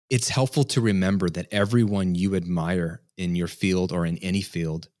it's helpful to remember that everyone you admire in your field or in any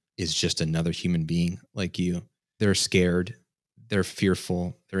field is just another human being like you. They're scared, they're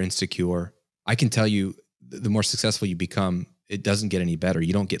fearful, they're insecure. I can tell you, the more successful you become, it doesn't get any better.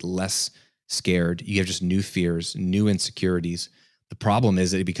 You don't get less scared. You have just new fears, new insecurities. The problem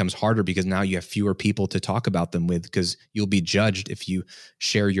is that it becomes harder because now you have fewer people to talk about them with, because you'll be judged if you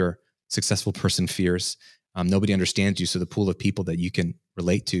share your successful person fears. Nobody understands you, so the pool of people that you can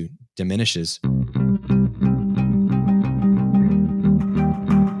relate to diminishes.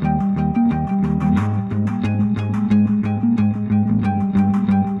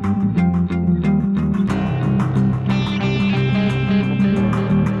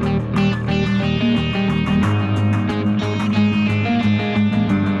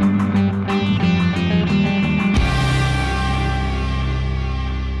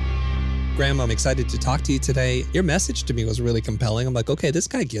 Graham, I'm excited to talk to you today. Your message to me was really compelling. I'm like, okay, this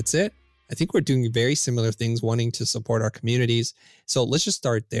guy gets it. I think we're doing very similar things, wanting to support our communities. So let's just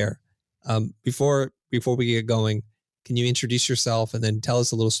start there. Before we get going, can you introduce yourself and then tell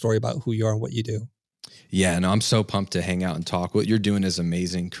us a little story about who you are and what you do? Yeah, no, I'm so pumped to hang out and talk. What you're doing is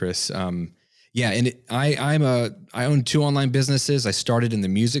amazing, Chris. I own 2 online businesses. I started in the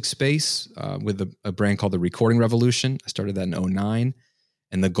music space with a brand called The Recording Revolution. I started that in 2009.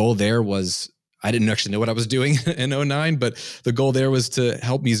 And the goal there was, I didn't actually know what I was doing in 2009, but the goal there was to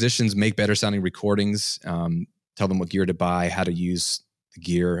help musicians make better sounding recordings, tell them what gear to buy, how to use the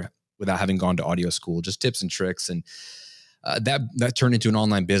gear without having gone to audio school, just tips and tricks. And that turned into an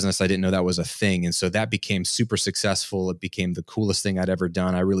online business. I didn't know that was a thing. And so that became super successful. It became the coolest thing I'd ever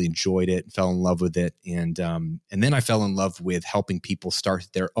done. I really enjoyed it and fell in love with it. And then I fell in love with helping people start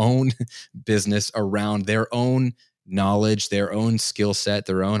their own business around their own knowledge, their own skill set,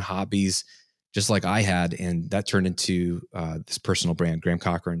 their own hobbies, just like I had. And that turned into this personal brand,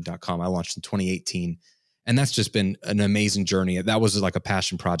 GrahamCochrane.com. I launched in 2018. And that's just been an amazing journey. That was like a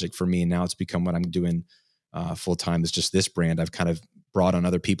passion project for me. And now it's become what I'm doing full time, is just this brand. I've kind of brought on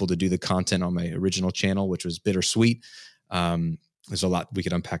other people to do the content on my original channel, which was bittersweet. There's a lot we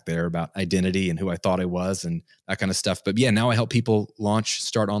could unpack there about identity and who I thought I was and that kind of stuff. But yeah, now I help people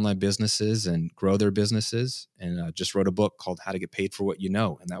start online businesses and grow their businesses. And just wrote a book called How to Get Paid for What You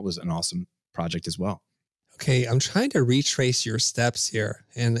Know. And that was an awesome project as well. Okay, I'm trying to retrace your steps here,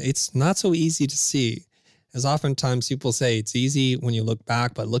 and it's not so easy to see. As oftentimes people say, it's easy when you look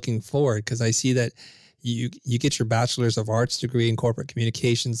back, but looking forward, because I see that you get your Bachelor's of Arts degree in corporate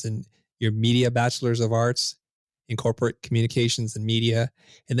communications and your media Bachelor's of Arts in corporate communications and media.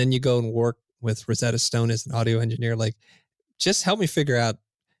 And then you go and work with Rosetta Stone as an audio engineer. Like, just help me figure out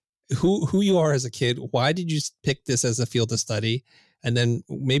who you are as a kid. Why did you pick this as a field of study? And then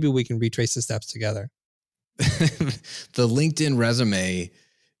maybe we can retrace the steps together. The LinkedIn resume,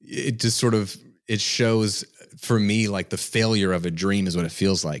 it just sort of, it shows for me like the failure of a dream is what it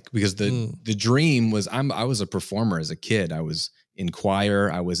feels like, because the dream was, I was a performer as a kid. I was in choir,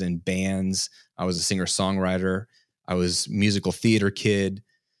 I was in bands, I was a singer-songwriter, I was musical theater kid.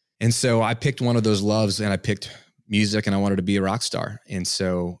 And so I picked one of those loves, and I picked music, and I wanted to be a rock star. And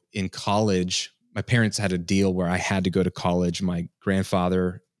so in college, my parents had a deal where I had to go to college. My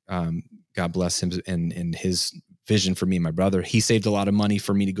grandfather, God bless him, and his vision for me and my brother, he saved a lot of money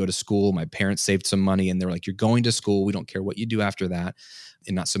for me to go to school. My parents saved some money, and they're like, you're going to school. We don't care what you do after that.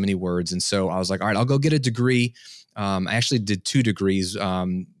 In not so many words. And so I was like, all right, I'll go get a degree. I actually did 2 degrees.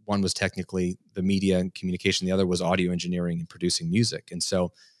 One was technically the media and communication. The other was audio engineering and producing music. And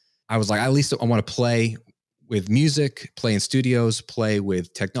so I was like, at least I want to play with music, play in studios, play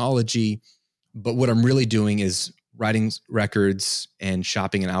with technology. But what I'm really doing is writing records and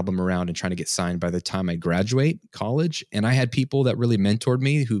shopping an album around and trying to get signed by the time I graduate college. And I had people that really mentored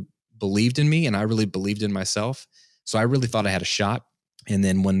me, who believed in me, and I really believed in myself. So I really thought I had a shot. And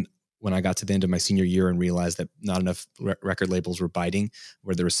then when I got to the end of my senior year and realized that not enough record labels were biting,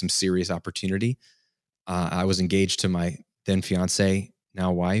 where there was some serious opportunity, I was engaged to my then fiance,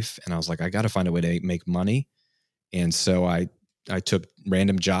 now wife. And I was like, I got to find a way to make money. And so I took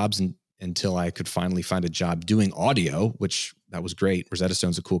random jobs until I could finally find a job doing audio, which that was great. Rosetta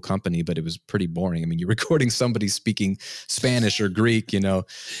Stone's a cool company, but it was pretty boring. I mean, you're recording somebody speaking Spanish or Greek, El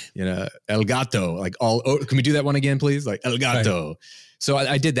gato, like can we do that one again, please? Like El gato. Right. So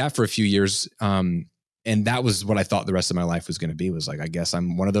I did that for a few years. And that was what I thought the rest of my life was going to be, was like, I guess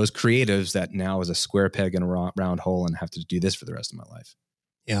I'm one of those creatives that now is a square peg in a round hole and have to do this for the rest of my life.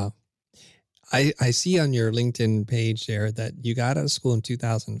 Yeah. I see on your LinkedIn page there that you got out of school in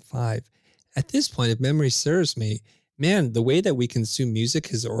 2005. At this point, if memory serves me, man, the way that we consume music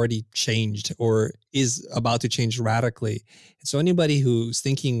has already changed or is about to change radically. And so anybody who's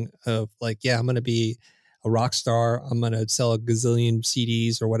thinking of like, yeah, I'm going to be a rock star, I'm going to sell a gazillion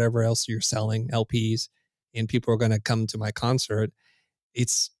CDs or whatever else you're selling, LPs, and people are going to come to my concert.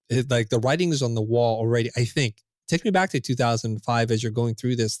 Like the writing is on the wall already. I think take me back to 2005 as you're going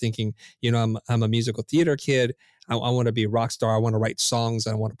through this, thinking, I'm a musical theater kid. I want to be a rock star. I want to write songs.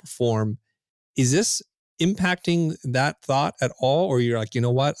 I want to perform. Is this impacting that thought at all? Or you're like, you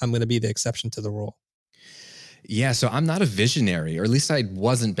know what? I'm going to be the exception to the rule. Yeah, so I'm not a visionary, or at least I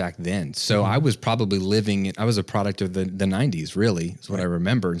wasn't back then. So I was probably I was a product of the 90s, really, is what I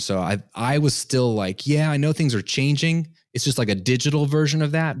remember. And so I was still like, yeah, I know things are changing. It's just like a digital version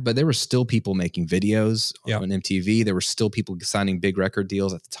of that, but there were still people making videos on MTV. There were still people signing big record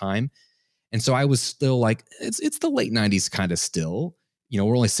deals at the time. And so I was still like, it's the late 90s kind of still.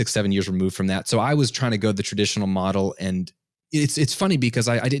 We're only 6-7 years removed from that. So I was trying to go the traditional model, and it's funny because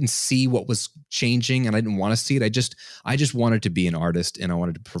I didn't see what was changing, and I didn't want to see it. I just wanted to be an artist, and I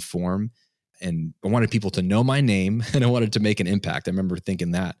wanted to perform, and I wanted people to know my name, and I wanted to make an impact. I remember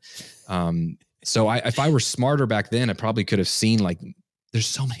thinking that. So if I were smarter back then, I probably could have seen like, there's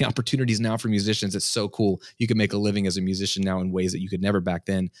so many opportunities now for musicians. It's so cool. You can make a living as a musician now in ways that you could never back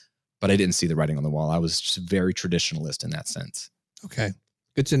then. But I didn't see the writing on the wall. I was just very traditionalist in that sense. Okay.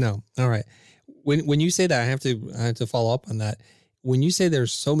 Good to know. All right. When you say that, I have to follow up on that. When you say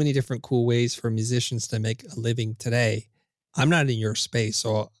there's so many different cool ways for musicians to make a living today, I'm not in your space.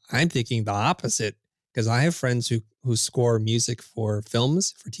 So I'm thinking the opposite, because I have friends who score music for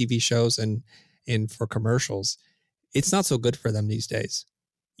films, for TV shows, and for commercials. It's not so good for them these days.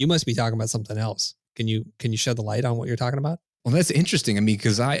 You must be talking about something else. Can you shed the light on what you're talking about? Well, that's interesting. I mean,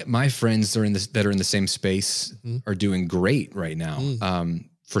 because my friends that are in the same space are doing great right now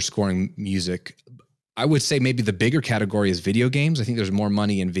for scoring music. I would say maybe the bigger category is video games. I think there's more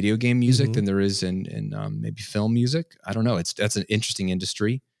money in video game music than there is in maybe film music. I don't know. That's an interesting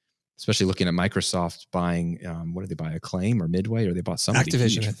industry, especially looking at Microsoft buying, what did they buy? Acclaim or Midway, or they bought somebody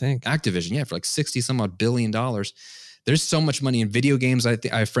Activision, huge. I think. Activision, yeah, for like $60 some odd billion. There's so much money in video games. I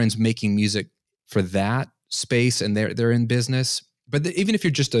have friends making music for that space, and they're in business. But even if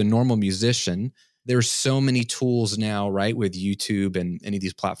you're just a normal musician, there's so many tools now, right, with YouTube and any of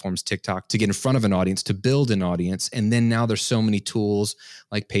these platforms, TikTok, to get in front of an audience, to build an audience. And then now there's so many tools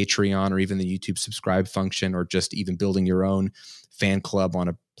like Patreon or even the YouTube subscribe function, or just even building your own fan club on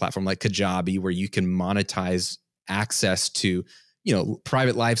a platform like Kajabi, where you can monetize access to,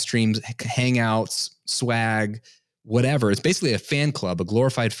 private live streams, hangouts, swag, whatever. It's basically a fan club, a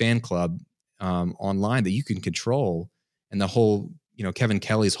glorified fan club online that you can control. And the whole, Kevin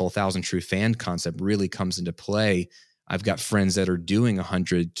Kelly's whole 1,000 True Fan concept really comes into play. I've got friends that are doing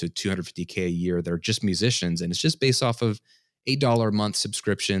 100 to 250K a year. They're just musicians, and it's just based off of $8 a month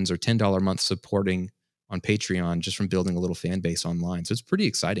subscriptions or $10 a month supporting on Patreon, just from building a little fan base online. So it's pretty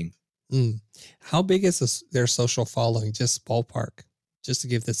exciting. How big is their social following? Just ballpark, just to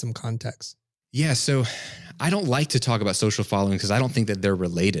give this some context. Yeah, so I don't like to talk about social following because I don't think that they're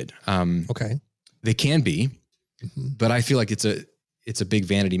related. Okay. They can be, but I feel like it's a big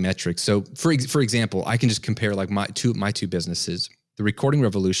vanity metric. So for example, I can just compare like my two businesses. The Recording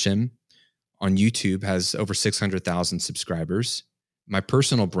Revolution on YouTube has over 600,000 subscribers. My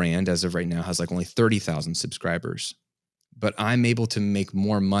personal brand, as of right now, has like only 30,000 subscribers. But I'm able to make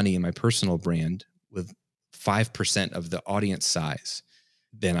more money in my personal brand with 5% of the audience size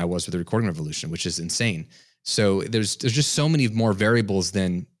than I was with the Recording Revolution, which is insane. So there's just so many more variables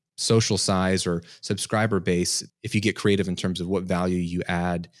than social size or subscriber base. If you get creative in terms of what value you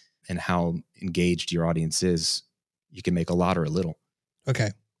add and how engaged your audience is, you can make a lot or a little.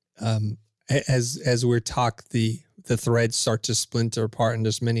 Okay. As we're the threads start to splinter apart, and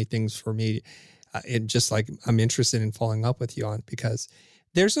there's many things for me, it just like I'm interested in following up with you on, because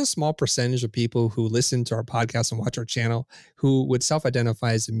there's a small percentage of people who listen to our podcast and watch our channel who would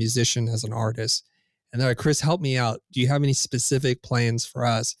self-identify as a musician, as an artist. And they're like, Chris, help me out. Do you have any specific plans for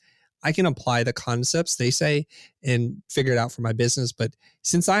us? I can apply the concepts they say and figure it out for my business. But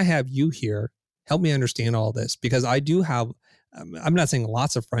since I have you here, help me understand all this, because I do have, I'm not saying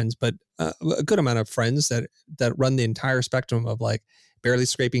lots of friends, but a good amount of friends that run the entire spectrum of like barely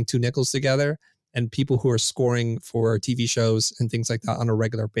scraping 2 nickels together, and people who are scoring for TV shows and things like that on a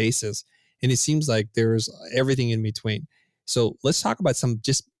regular basis. And it seems like there's everything in between. So let's talk about some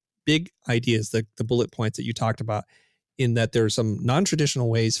just big ideas, the bullet points that you talked about, in that there's some non-traditional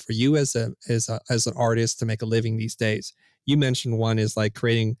ways for you as an artist to make a living these days. You mentioned one is like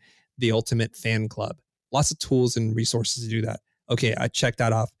creating the ultimate fan club. Lots of tools and resources to do that. Okay, I checked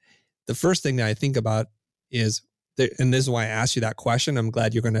that off. The first thing that I think about is, and this is why I asked you that question. I'm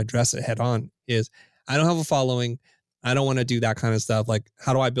glad you're going to address it head on. Is I don't have a following. I don't want to do that kind of stuff. Like,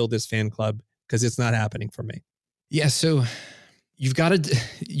 how do I build this fan club? Because it's not happening for me. Yeah. So you've got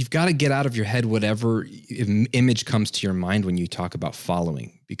to get out of your head whatever image comes to your mind when you talk about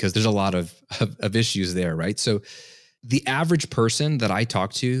following, because there's a lot of issues there, right? So the average person that I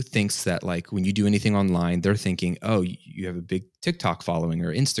talk to thinks that, like, when you do anything online, they're thinking, oh, you have a big TikTok following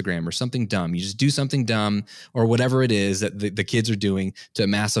or Instagram or something dumb. You just do something dumb or whatever it is that the kids are doing to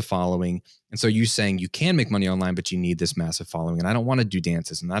amass a following. And so you're saying you can make money online, but you need this massive following. And I don't want to do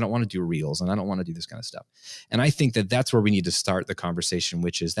dances, and I don't want to do reels, and I don't want to do this kind of stuff. And I think that that's where we need to start the conversation,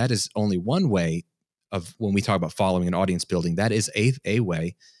 which is that is only one way of, when we talk about following and audience building, that is a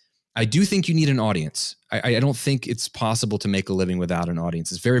way. I do think you need an audience. I don't think it's possible to make a living without an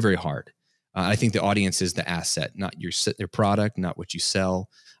audience. It's very, very hard. I think the audience is the asset, not your product, not what you sell.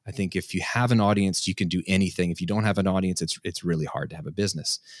 I think if you have an audience, you can do anything. If you don't have an audience, it's really hard to have a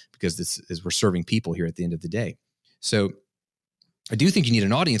business, because we're serving people here at the end of the day. So I do think you need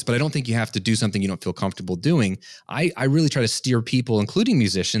an audience, but I don't think you have to do something you don't feel comfortable doing. I really try to steer people, including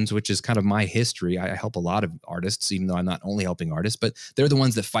musicians, which is kind of my history. I help a lot of artists, even though I'm not only helping artists, but they're the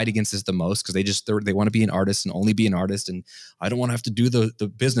ones that fight against this the most, because they want to be an artist and only be an artist. And I don't want to have to do the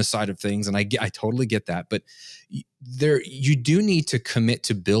business side of things. And I totally get that. But you do need to commit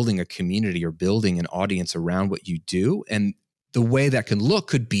to building a community or building an audience around what you do. And the way that can look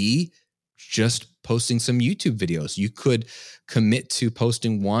could be just posting some YouTube videos. You could commit to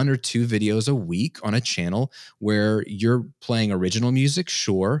posting 1 or 2 videos a week on a channel where you're playing original music,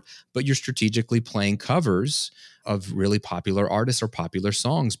 sure, but you're strategically playing covers of really popular artists or popular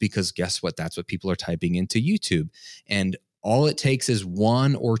songs, because guess what? That's what people are typing into YouTube. And all it takes is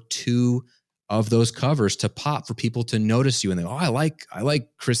 1 or 2 of those covers to pop for people to notice you. And they go, oh, I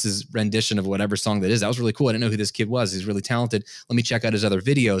like Chris's rendition of whatever song that is. That was really cool. I didn't know who this kid was. He's really talented. Let me check out his other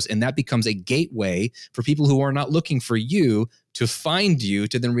videos. And that becomes a gateway for people who are not looking for you to find you,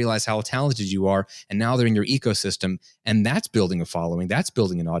 to then realize how talented you are. And now they're in your ecosystem. And that's building a following. That's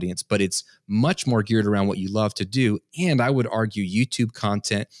building an audience. But it's much more geared around what you love to do. And I would argue YouTube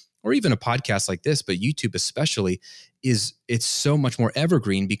content, or even a podcast like this, but YouTube especially, it's so much more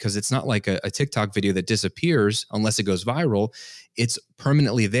evergreen, because it's not like a TikTok video that disappears unless it goes viral. It's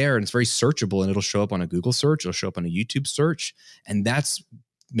permanently there, and it's very searchable, and it'll show up on a Google search. It'll show up on a YouTube search. And that's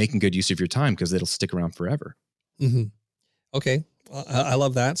making good use of your time, because it'll stick around forever. Mm-hmm. Okay. Well, I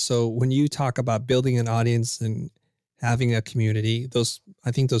love that. So when you talk about building an audience and having a community, I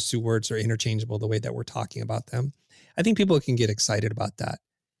think those 2 words are interchangeable the way that we're talking about them. I think people can get excited about that.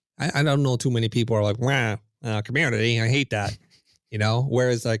 I don't know too many people are like, wow, community, I hate that,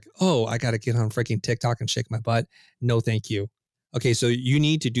 whereas like, oh, I got to get on freaking TikTok and shake my butt. No, thank you. Okay. So you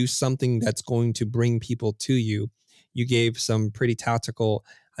need to do something that's going to bring people to you. You gave some pretty tactical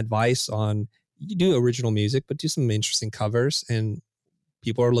advice on, you do original music, but do some interesting covers, and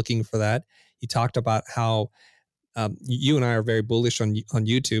people are looking for that. You talked about how you and I are very bullish on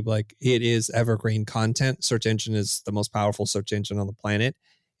YouTube. Like, it is evergreen content. Search engine is the most powerful search engine on the planet.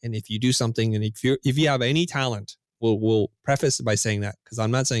 And if you do something, and if you have any talent, we'll preface it by saying that, because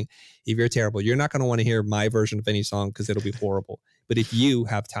I'm not saying if you're terrible, you're not going to want to hear my version of any song, because it'll be horrible. But if you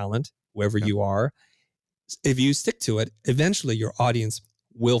have talent, wherever you are, if you stick to it, eventually your audience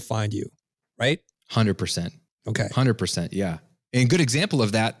will find you, right? 100%. Okay. 100%. Yeah. And good example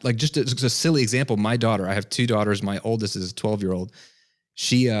of that, like just a silly example. My daughter, I have 2 daughters. My oldest is a 12-year-old.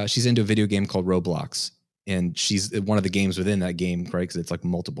 She's into a video game called Roblox. And she's one of the games within that game, right? Because it's like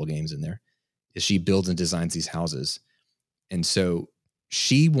multiple games in there. She builds and designs these houses. And so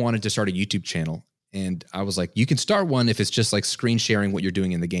she wanted to start a YouTube channel. And I was like, you can start one if it's just like screen sharing what you're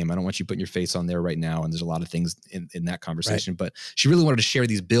doing in the game. I don't want you putting your face on there right now. And there's a lot of things in that conversation. Right. But she really wanted to share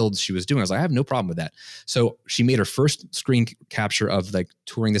these builds she was doing. I was like, I have no problem with that. So she made her first screen capture of like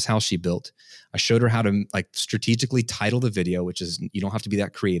touring this house she built. I showed her how to like strategically title the video, which is, you don't have to be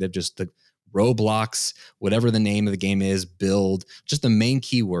that creative, just the Roblox, whatever the name of the game is, build, just the main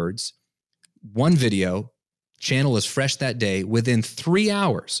keywords. One video, channel is fresh that day. Within 3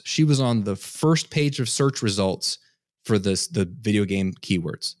 hours, she was on the first page of search results for the video game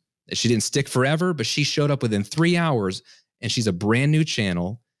keywords. She didn't stick forever, but she showed up within 3 hours, and she's a brand new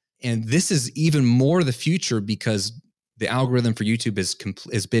channel. And this is even more the future, because the algorithm for YouTube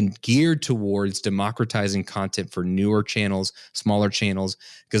has been geared towards democratizing content for newer channels, smaller channels,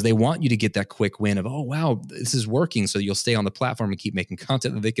 because they want you to get that quick win of, oh, wow, this is working. So you'll stay on the platform and keep making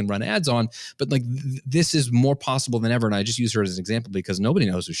content that they can run ads on. But like this is more possible than ever. And I just use her as an example because nobody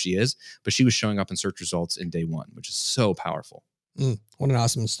knows who she is, but she was showing up in search results in day 1, which is so powerful. What an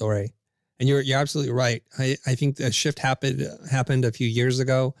awesome story. And you're absolutely right. I think the shift happened a few years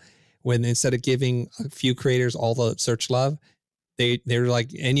ago when instead of giving a few creators all the search love, they're like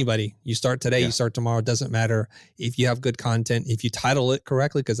anybody. You start today, you Yeah. start tomorrow. It doesn't matter if you have good content, if you title it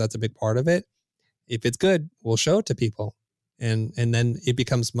correctly, because that's a big part of it. If it's good, we'll show it to people. And then it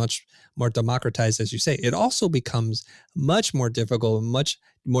becomes much more democratized, as you say. It also becomes much more difficult, much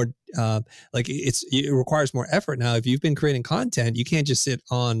more like it requires more effort now. If you've been creating content, you can't just sit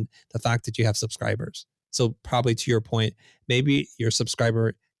on the fact that you have subscribers. So probably to your point, maybe your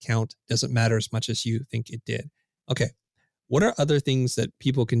subscriber count doesn't matter as much as you think it did. Okay. What are other things that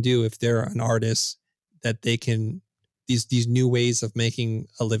people can do if they're an artist that they can these new ways of making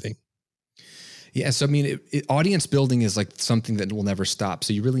a living? Yeah. So, I mean, audience building is like something that will never stop.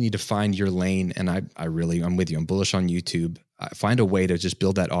 So you really need to find your lane. And I'm with you. I'm bullish on YouTube. Find a way to just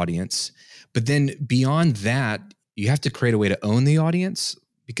build that audience. But then beyond that, you have to create a way to own the audience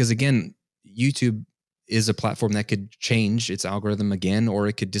because again, YouTube is a platform that could change its algorithm again, or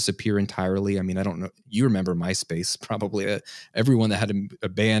it could disappear entirely. I mean, I don't know. You remember MySpace, probably everyone that had a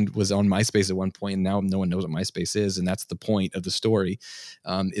band was on MySpace at one point, and now no one knows what MySpace is. And that's the point of the story,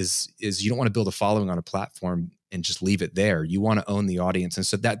 is you don't want to build a following on a platform and just leave it there. You want to own the audience. And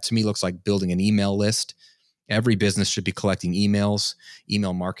so that to me looks like building an email list. Every business should be collecting emails.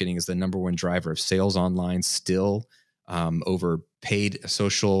 Email marketing is the number one driver of sales online still, over paid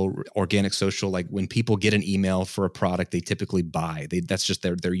social, organic social. Like when people get an email for a product, they typically buy. That's just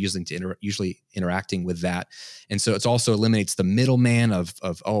they're using to usually interacting with that. And so it also eliminates the middleman of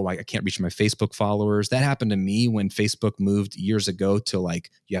I can't reach my Facebook followers. That happened to me when Facebook moved years ago to like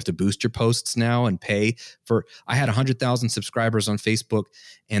you have to boost your posts now and pay for. I had 100,000 subscribers on Facebook,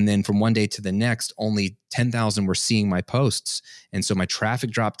 and then from one day to the next, only 10,000 were seeing my posts. And so my traffic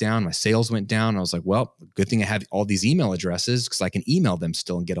dropped down, my sales went down. I was like, well, good thing I have all these email addresses because I can email them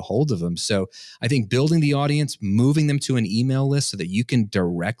still and get a hold of them. So I think building the audience, moving them to an email list so that you can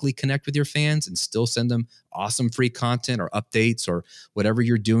directly connect with your fans and still send them awesome free content or updates or whatever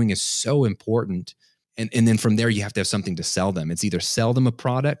you're doing is so important. And then from there, you have to have something to sell them. It's either sell them a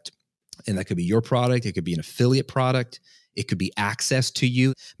product, and that could be your product. It could be an affiliate product. It could be access to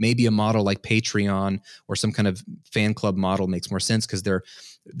you. Maybe a model like Patreon or some kind of fan club model makes more sense because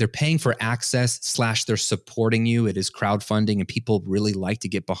they're paying for access / they're supporting you. It is crowdfunding, and people really like to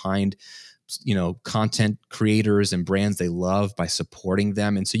get behind, content creators and brands they love by supporting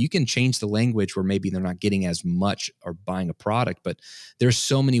them. And so you can change the language where maybe they're not getting as much or buying a product, but there's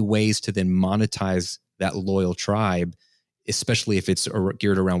so many ways to then monetize that loyal tribe, especially if it's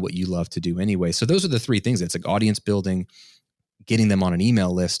geared around what you love to do anyway. So those are the three things. It's like audience building, getting them on an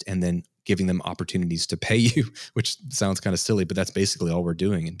email list, and then giving them opportunities to pay you, which sounds kind of silly, but that's basically all we're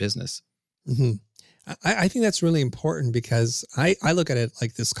doing in business. Mm-hmm. I think that's really important because I look at it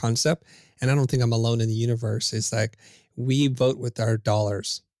like this concept, and I don't think I'm alone in the universe. It's like we vote with our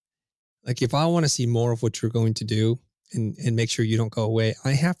dollars. Like if I want to see more of what you're going to do and make sure you don't go away,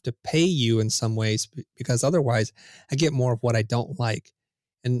 I have to pay you in some ways because otherwise I get more of what I don't like.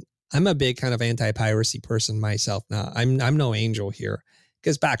 And I'm a big kind of anti-piracy person myself now. I'm no angel here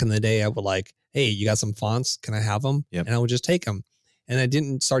because back in the day I would like, hey, you got some fonts? Can I have them? Yep. And I would just take them. And I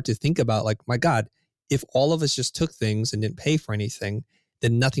didn't start to think about like, my God, if all of us just took things and didn't pay for anything,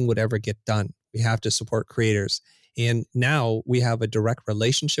 then nothing would ever get done. We have to support creators. And now we have a direct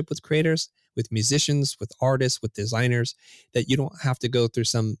relationship with creators, with musicians, with artists, with designers, that you don't have to go through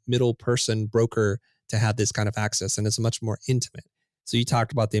some middle person broker to have this kind of access. And it's much more intimate. So you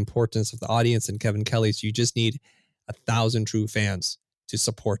talked about the importance of the audience and Kevin Kelly's. You just need 1,000 true fans to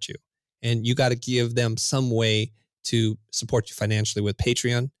support you. And you got to give them some way to support you financially with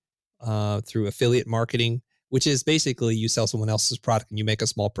Patreon, through affiliate marketing, which is basically you sell someone else's product and you make a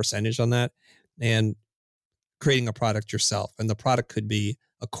small percentage on that, and creating a product yourself. And the product could be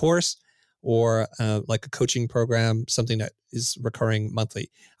a course or like a coaching program, something that is recurring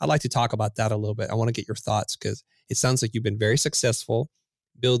monthly. I'd like to talk about that a little bit. I want to get your thoughts because it sounds like you've been very successful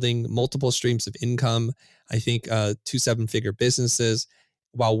building multiple streams of income. I think 2 7-figure businesses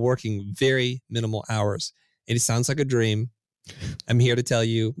while working very minimal hours. And it sounds like a dream. I'm here to tell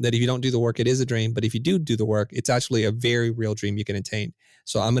you that if you don't do the work, it is a dream. But if you do the work, it's actually a very real dream you can attain.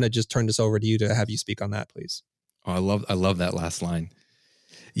 So I'm going to just turn this over to you to have you speak on that, please. Oh, I love that last line.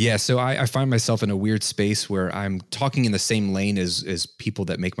 Yeah. So I find myself in a weird space where I'm talking in the same lane as people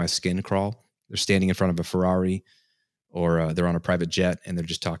that make my skin crawl. They're standing in front of a Ferrari or they're on a private jet and they're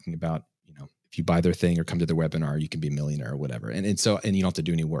just talking about, if you buy their thing or come to their webinar, you can be a millionaire or whatever. And you don't have to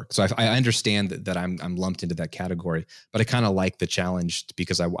do any work. So I understand that I'm lumped into that category, but I kind of like the challenge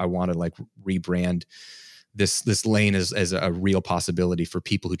because I want to like rebrand this lane as a real possibility for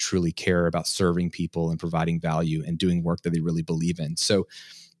people who truly care about serving people and providing value and doing work that they really believe in. So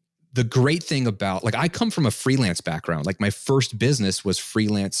the great thing about, like, I come from a freelance background. Like, my first business was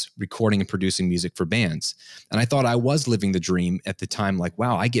freelance recording and producing music for bands. And I thought I was living the dream at the time. Like,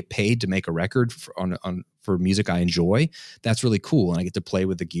 wow, I get paid to make a record for music I enjoy. That's really cool. And I get to play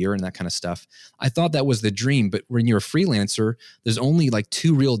with the gear and that kind of stuff. I thought that was the dream. But when you're a freelancer, there's only like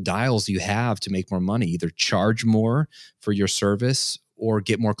two real dials you have to make more money: either charge more for your service or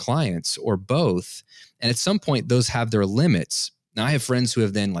get more clients, or both. And at some point, those have their limits. Now, I have friends who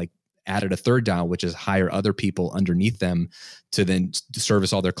have then like added a third dial, which is hire other people underneath them to then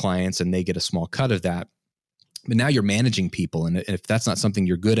service all their clients, and they get a small cut of that. But now you're managing people. And if that's not something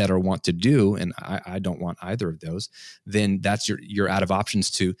you're good at or want to do, and I don't want either of those, then that's you're out of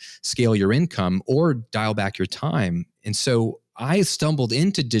options to scale your income or dial back your time. And so I stumbled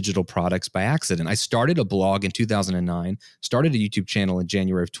into digital products by accident. I started a blog in 2009, started a YouTube channel in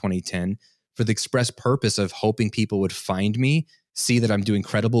January of 2010 for the express purpose of hoping people would find me, see that I'm doing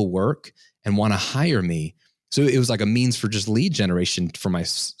credible work, and want to hire me. So it was like a means for just lead generation for my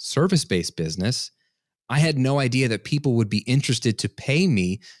service-based business. I had no idea that people would be interested to pay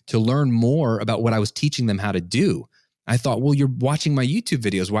me to learn more about what I was teaching them how to do. I thought, well, you're watching my YouTube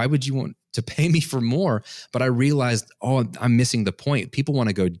videos. Why would you want to pay me for more? But I realized, oh, I'm missing the point. People want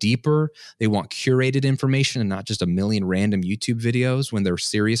to go deeper. They want curated information and not just a million random YouTube videos when they're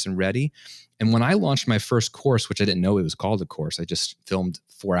serious and ready. And when I launched my first course, which I didn't know it was called a course, I just filmed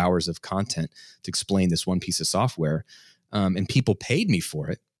 4 hours of content to explain this one piece of software, and people paid me for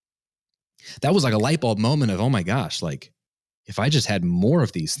it. That was like a light bulb moment of, oh my gosh, like, if I just had more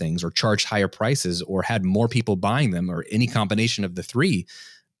of these things or charged higher prices or had more people buying them or any combination of the three,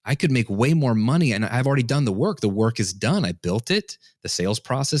 I could make way more money. And I've already done the work. The work is done. I built it. The sales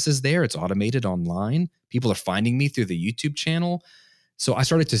process is there. It's automated online. People are finding me through the YouTube channel. So I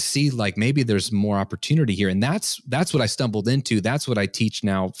started to see like maybe there's more opportunity here. And that's what I stumbled into. That's what I teach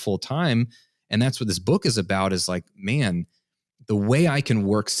now full time. And that's what this book is about, is like, man, the way I can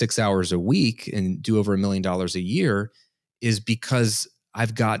work 6 hours a week and do over $1 million a year is because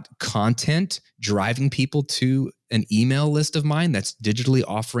I've got content driving people to an email list of mine that's digitally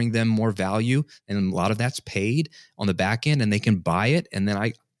offering them more value. And a lot of that's paid on the back end, and they can buy it. And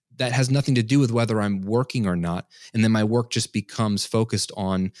then that has nothing to do with whether I'm working or not. And then my work just becomes focused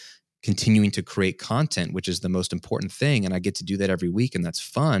on continuing to create content, which is the most important thing. And I get to do that every week, and that's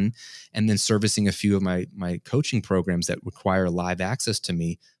fun. And then servicing a few of my coaching programs that require live access to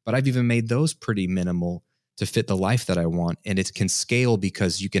me. But I've even made those pretty minimal to fit the life that I want. And it can scale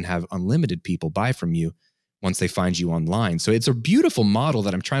because you can have unlimited people buy from you once they find you online. So it's a beautiful model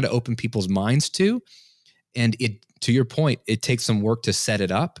that I'm trying to open people's minds to. And to your point, it takes some work to set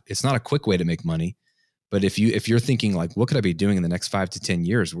it up. It's not a quick way to make money. But if you're thinking like, what could I be doing in the next 5 to 10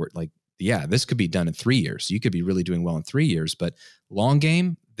 years? We're like, yeah, this could be done in 3 years. You could be really doing well in 3 years, but long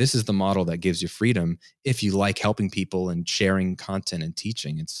game, this is the model that gives you freedom. If you like helping people and sharing content and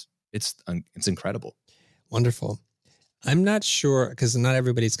teaching, it's incredible. Wonderful. I'm not sure, because not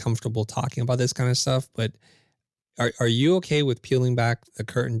everybody's comfortable talking about this kind of stuff, but are you okay with peeling back the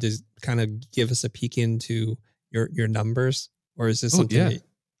curtain to kind of give us a peek into your numbers? Or is this something? Yeah.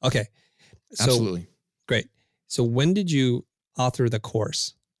 Okay. So, absolutely. Great. So when did you author the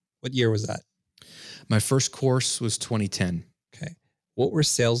course? What year was that? My first course was 2010. Okay. What were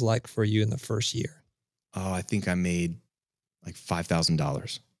sales like for you in the first year? Oh, I think I made like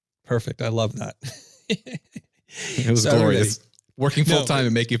 $5,000. Perfect. I love that. It was glorious. Working full time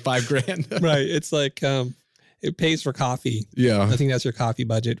and making $5,000. Right. It's like, it pays for coffee. Yeah. I think that's your coffee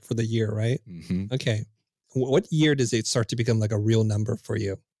budget for the year, right? Mm-hmm. Okay. What year does it start to become like a real number for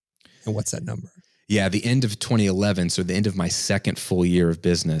you? And what's that number? Yeah, the end of 2011, so the end of my second full year of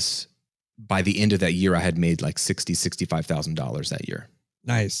business. By the end of that year, I had made like $65,000 that year.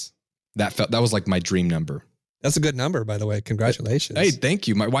 Nice. That was like my dream number. That's a good number, by the way. Congratulations. Hey, thank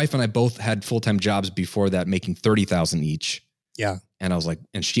you. My wife and I both had full-time jobs before that, making $30,000 each. Yeah. And I was like,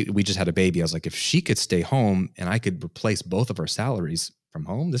 we just had a baby. I was like, if she could stay home and I could replace both of our salaries from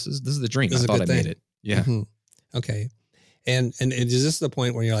home, this is the dream. I thought I made it. Yeah. Mm-hmm. Okay. And is this the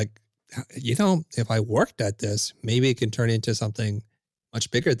point where you're like, if I worked at this, maybe it can turn into something much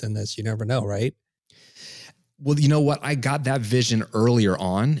bigger than this. You never know, right? Well, you know what? I got that vision earlier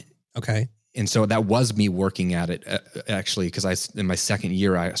on. Okay. And so that was me working at it, actually, because in my second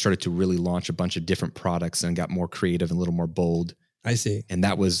year, I started to really launch a bunch of different products and got more creative and a little more bold. I see. And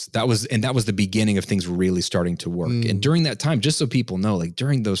that was the beginning of things really starting to work. And during that time, just so people know, like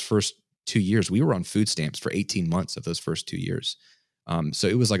during those first 2 years, we were on food stamps for 18 months of those first 2 years. So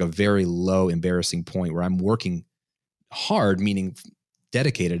it was like a very low, embarrassing point where I'm working hard, meaning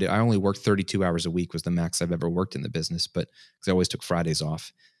dedicated. I only worked 32 hours a week was the max I've ever worked in the business, but because I always took Fridays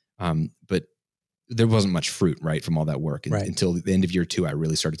off. But there wasn't much fruit, right, from all that work. And, Right. until the end of year 2, I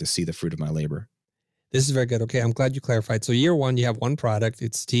really started to see the fruit of my labor. This is very good. Okay, I'm glad you clarified. So year 1, you have one product.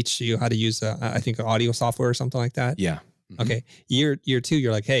 It's teach you how to use, I think, an audio software or something like that. Yeah. Mm-hmm. Okay. Year 2,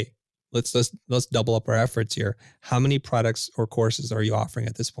 you're like, hey, let's double up our efforts here. How many products or courses are you offering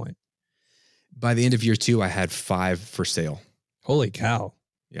at this point? By the end of year 2, I had 5 for sale. Holy cow!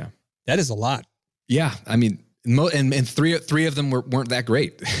 Yeah, that is a lot. Yeah, I mean, and three of them weren't that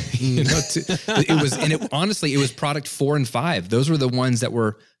great. Honestly, it was product 4 and 5. Those were the ones that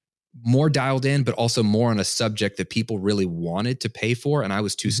were more dialed in, but also more on a subject that people really wanted to pay for. And I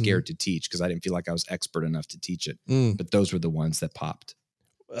was too scared to teach because I didn't feel like I was expert enough to teach it. But those were the ones that popped.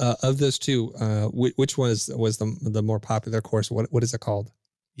 Of those two, which was the more popular course? What is it called?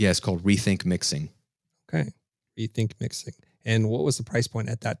 Yeah, it's called Rethink Mixing. Okay. Rethink Mixing. And what was the price point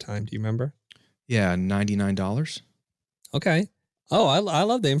at that time? Do you remember? Yeah, $99. Okay. Oh, I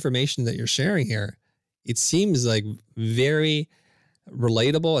love the information that you're sharing here. It seems like very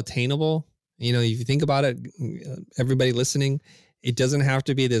relatable, attainable. You know, if you think about it, everybody listening, it doesn't have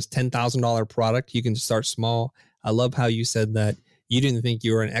to be this $10,000 product. You can start small. I love how you said that you didn't think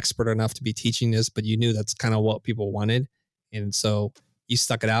you were an expert enough to be teaching this, but you knew that's kind of what people wanted. And so you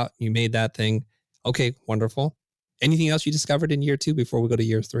stuck it out. You made that thing. Okay, wonderful. Anything else you discovered in year 2 before we go to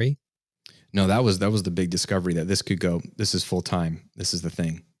year 3? No, that was the big discovery that this could go. This is full time. This is the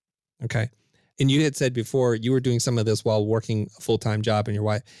thing. Okay. And you had said before you were doing some of this while working a full-time job and your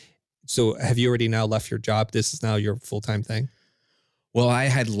wife. So have you already now left your job? This is now your full-time thing? Well, I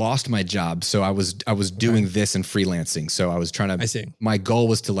had lost my job. So I was doing this and freelancing. So I was trying to, I see. My goal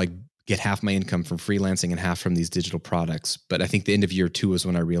was to like get half my income from freelancing and half from these digital products. But I think the end of year 2 was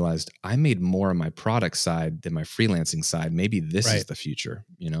when I realized I made more on my product side than my freelancing side. Maybe this is the future,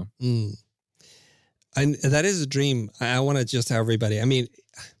 you know? And that is a dream. I want to just have everybody, I mean,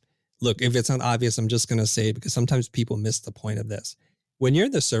 look, if it's not obvious, I'm just going to say it because sometimes people miss the point of this. When you're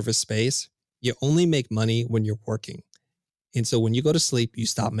in the service space, you only make money when you're working. And so when you go to sleep, you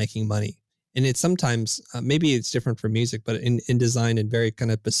stop making money. And it's sometimes, maybe it's different for music, but in design and very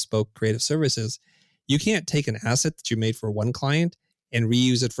kind of bespoke creative services, you can't take an asset that you made for one client and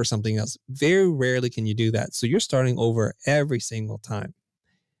reuse it for something else. Very rarely can you do that. So you're starting over every single time.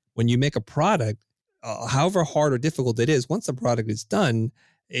 When you make a product, however hard or difficult it is, once the product is done,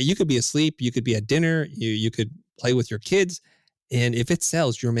 you could be asleep, you could be at dinner, you could play with your kids. And if it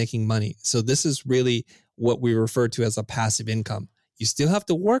sells, you're making money. So this is really what we refer to as a passive income. You still have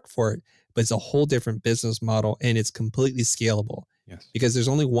to work for it, but it's a whole different business model and it's completely scalable. Yes. Because there's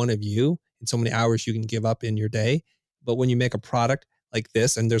only one of you and so many hours you can give up in your day. But when you make a product like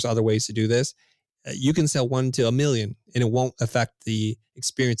this, and there's other ways to do this, you can sell 1 to 1 million and it won't affect the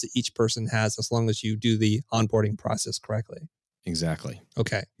experience that each person has as long as you do the onboarding process correctly. Exactly.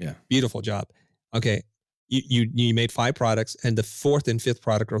 Okay. Yeah. Beautiful job. Okay. You made 5 products and the 4th and 5th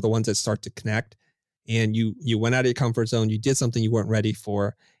product are the ones that start to connect. And you went out of your comfort zone. You did something you weren't ready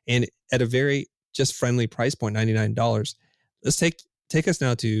for. And at a very just friendly price point, $99. Let's take us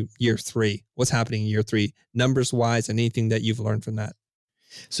now to year 3. What's happening in year 3, numbers wise, and anything that you've learned from that?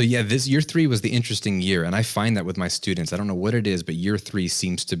 So yeah, this year 3 was the interesting year. And I find that with my students, I don't know what it is, but year 3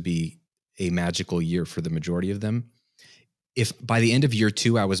 seems to be a magical year for the majority of them. If by the end of year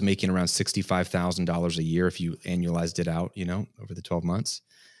 2, I was making around $65,000 a year, if you annualized it out, you know, over the 12 months,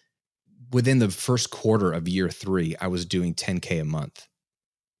 within the first quarter of year 3, I was doing $10K a month.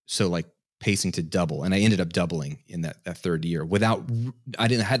 So like pacing to double. And I ended up doubling in that 3rd year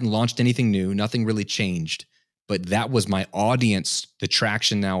hadn't launched anything new. Nothing really changed, but that was my audience, the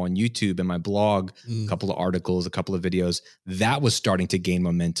traction now on YouTube and my blog, a couple of articles, a couple of videos, that was starting to gain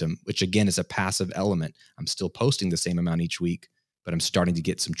momentum, which again is a passive element. I'm still posting the same amount each week, but I'm starting to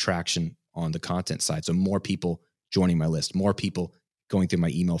get some traction on the content side. So more people joining my list, more people going through my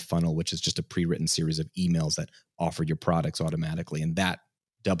email funnel, which is just a pre-written series of emails that offer your products automatically. And that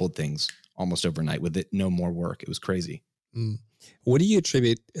doubled things almost overnight with it. No more work. It was crazy. What do you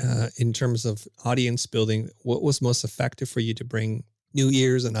attribute in terms of audience building? What was most effective for you to bring new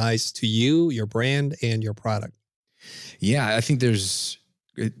ears and eyes to you, your brand, and your product? Yeah, I think there's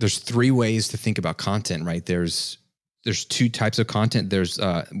 3 ways to think about content, right? There's 2 types of content. There's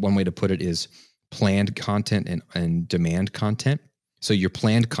one way to put it is planned content and demand content. So your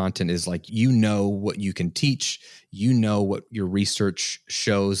planned content is like, you know what you can teach, you know what your research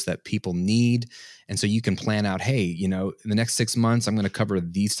shows that people need. And so you can plan out, hey, you know, in the next 6 months, I'm going to cover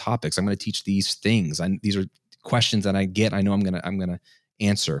these topics. I'm going to teach these things. These are questions that I get, I know I'm gonna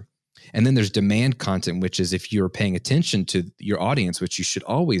answer. And then there's demand content, which is if you're paying attention to your audience, which you should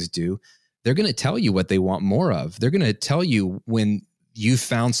always do, they're going to tell you what they want more of. They're going to tell you when you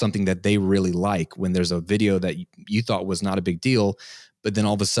found something that they really like, when there's a video that you thought was not a big deal, but then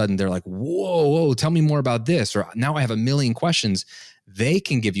all of a sudden they're like, whoa, tell me more about this. Or now I have a million questions. They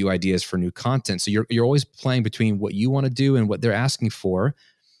can give you ideas for new content. So you're always playing between what you want to do and what they're asking for.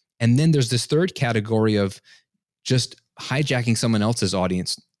 And then there's this third category of just hijacking someone else's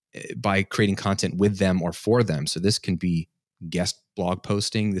audience by creating content with them or for them. So this can be guest blog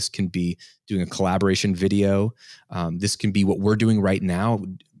posting. This can be doing a collaboration video. This can be what we're doing right now,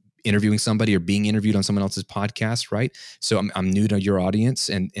 interviewing somebody or being interviewed on someone else's podcast, right? So I'm new to your audience.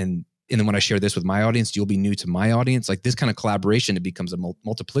 And then when I share this with my audience, you'll be new to my audience. Like this kind of collaboration, it becomes a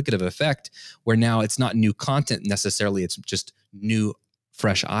multiplicative effect where now it's not new content necessarily. It's just new,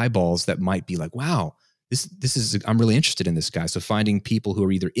 fresh eyeballs that might be like, wow, this is, I'm really interested in this guy. So finding people who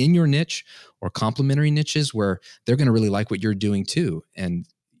are either in your niche or complementary niches where they're going to really like what you're doing too. And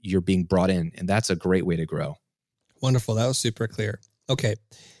you're being brought in. And that's a great way to grow. Wonderful. That was super clear. Okay.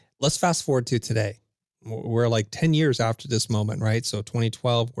 Let's fast forward to today. We're like 10 years after this moment, right? So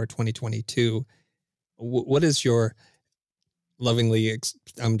 2012, we're 2022. What is your lovingly,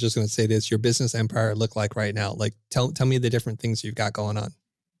 I'm just going to say this, your business empire look like right now? Like tell me the different things you've got going on.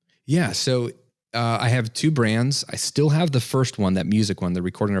 Yeah. So I have two brands. I still have the first one, that music one, the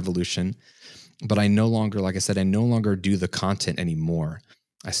Recording Revolution, but I no longer, like I said, I no longer do the content anymore.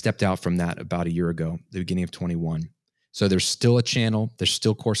 I stepped out from that about a year ago, the beginning of 21. So there's still a channel, there's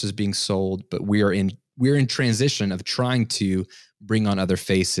still courses being sold, but we're in transition of trying to bring on other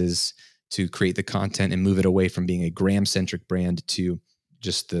faces to create the content and move it away from being a Graham-centric brand to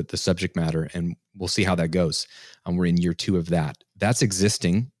just the subject matter. And we'll see how that goes. We're in year 2 of that. That's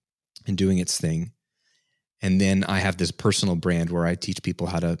existing and doing its thing. And then I have this personal brand where I teach people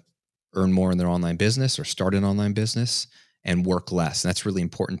how to earn more in their online business or start an online business and work less. And that's really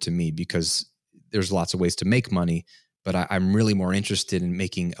important to me because there's lots of ways to make money, but I'm really more interested in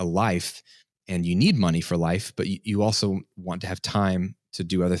making a life. And you need money for life, but you also want to have time to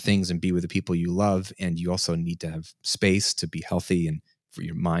do other things and be with the people you love. And you also need to have space to be healthy and for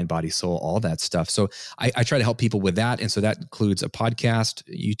your mind, body, soul, all that stuff. So I try to help people with that. And so that includes a podcast,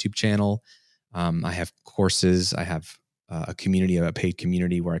 a YouTube channel. I have courses. I have a community, a paid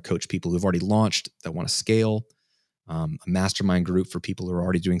community where I coach people who've already launched that want to scale, a mastermind group for people who are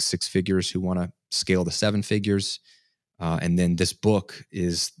already doing 6 figures who want to scale to 7 figures. And then this book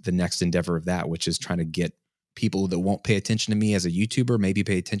is the next endeavor of that, which is trying to get people that won't pay attention to me as a YouTuber, maybe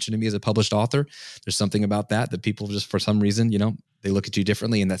pay attention to me as a published author. There's something about that people just, for some reason, they look at you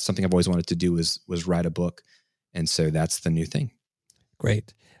differently. And that's something I've always wanted to do was write a book. And so that's the new thing.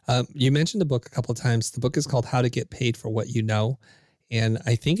 Great. You mentioned the book a couple of times. The book is called How to Get Paid for What You Know. And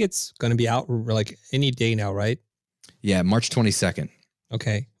I think it's going to be out like any day now, right? Yeah, March 22nd.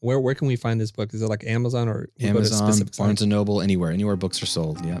 Okay. Where can we find this book? Is it like Amazon or Amazon, Barnes & Noble, anywhere books are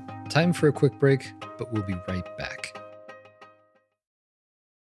sold. Yep. Time for a quick break, but we'll be right back.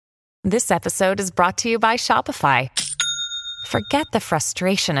 This episode is brought to you by Shopify. Forget the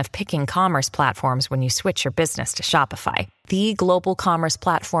frustration of picking commerce platforms when you switch your business to Shopify, the global commerce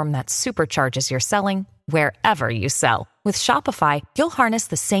platform that supercharges your selling wherever you sell. With Shopify, you'll harness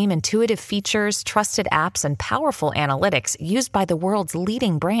the same intuitive features, trusted apps, and powerful analytics used by the world's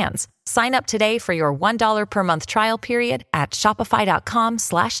leading brands. Sign up today for your $1 per month trial period at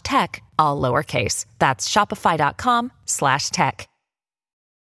shopify.com/tech, all lowercase. That's shopify.com/tech.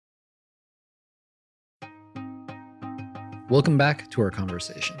 Welcome back to our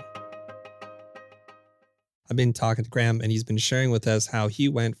conversation. I've been talking to Graham and he's been sharing with us how he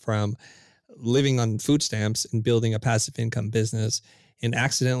went from living on food stamps and building a passive income business and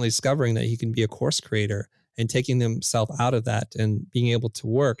accidentally discovering that he can be a course creator and taking himself out of that and being able to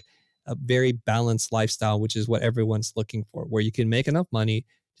work a very balanced lifestyle, which is what everyone's looking for, where you can make enough money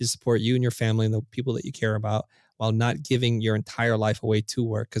to support you and your family and the people that you care about while not giving your entire life away to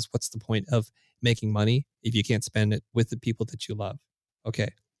work. Because what's the point of making money if you can't spend it with the people that you love? Okay.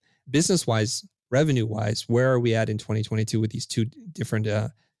 Business-wise, revenue-wise, where are we at in 2022 with these two different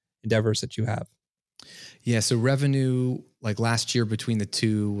endeavors that you have? Yeah. So revenue, like last year between the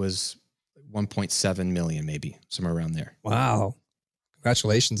two was 1.7 million, maybe somewhere around there. Wow.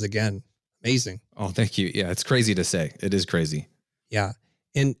 Congratulations again. Amazing. Oh, thank you. Yeah. It's crazy to say. It is crazy. Yeah.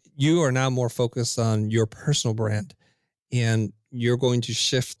 And you are now more focused on your personal brand and you're going to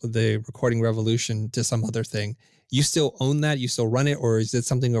shift the Recording Revolution to some other thing. You still own that? You still run it? Or is it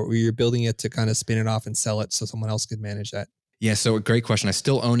something where you're building it to kind of spin it off and sell it so someone else could manage that? Yeah. So a great question. I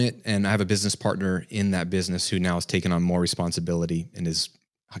still own it, and I have a business partner in that business who now has taken on more responsibility and is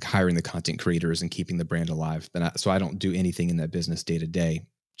like hiring the content creators and keeping the brand alive. So I don't do anything in that business day to day,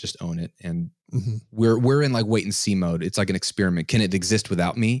 just own it. And we're in like wait and see mode. It's like an experiment. Can it exist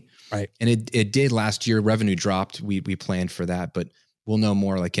without me? Right. And it did last year. Revenue dropped. We planned for that, but we'll know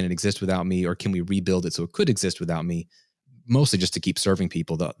more. Like, can it exist without me, or can we rebuild it so it could exist without me? Mostly just to keep serving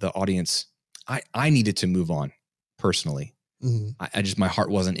people. The audience. I needed to move on personally. I just, my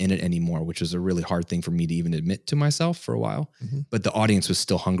heart wasn't in it anymore, which was a really hard thing for me to even admit to myself for a while. But the audience was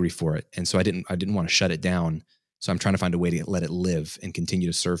still hungry for it, and so I didn't want to shut it down. So I'm trying to find a way to let it live and continue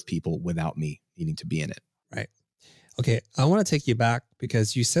to serve people without me needing to be in it. Right. Okay. I want to take you back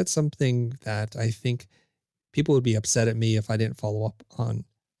because you said something that I think people would be upset at me if I didn't follow up on,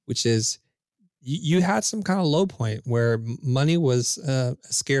 which is you had some kind of low point where money was a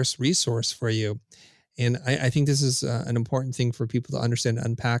scarce resource for you. And I think this is an important thing for people to understand and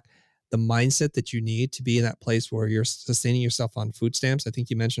unpack the mindset that you need to be in that place where you're sustaining yourself on food stamps. I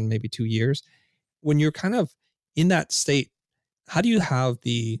think you mentioned maybe 2 years. When you're kind of in that state, how do you have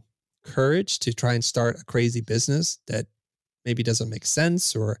the courage to try and start a crazy business that maybe doesn't make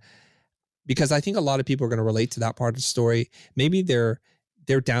sense? Or because I think a lot of people are going to relate to that part of the story. Maybe they're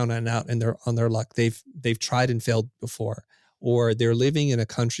down and out and they're on their luck. They've tried and failed before, or they're living in a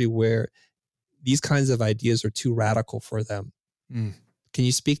country where these kinds of ideas are too radical for them. Can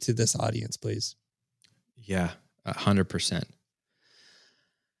you speak to this audience, please? Yeah, 100%.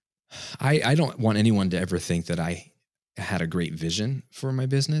 I don't want anyone to ever think that I had a great vision for my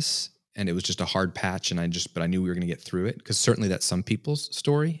business and it was just a hard patch but I knew we were going to get through it, because certainly that's some people's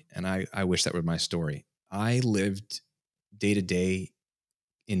story. And I wish that were my story. I lived day to day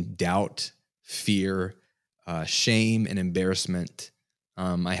in doubt, fear, shame, and embarrassment.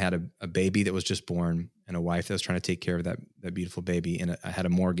 I had a baby that was just born and a wife that was trying to take care of that beautiful baby. And I had a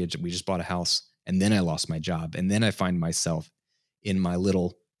mortgage. We just bought a house, and then I lost my job. And then I find myself in my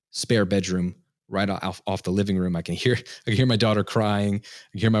little spare bedroom right off the living room. I can hear my daughter crying.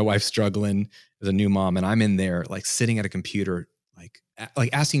 I can hear my wife struggling as a new mom. And I'm in there like sitting at a computer,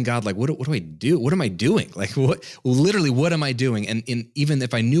 like asking God, like, what do I do? What am I doing? Like, what am I doing? And even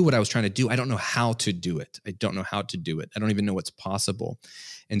if I knew what I was trying to do, I don't know how to do it. I don't know how to do it. I don't even know what's possible.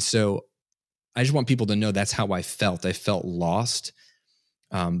 And so I just want people to know that's how I felt. I felt lost,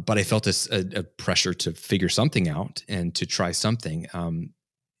 but I felt a pressure to figure something out and to try something.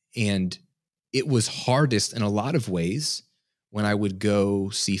 And it was hardest in a lot of ways when I would go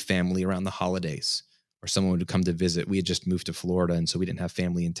see family around the holidays, or someone would come to visit. We had just moved to Florida, and so we didn't have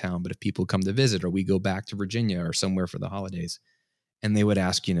family in town. But if people come to visit, or we go back to Virginia or somewhere for the holidays, and they would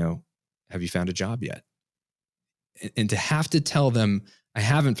ask, have you found a job yet? And to have to tell them I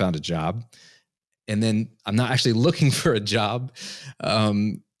haven't found a job, and then I'm not actually looking for a job,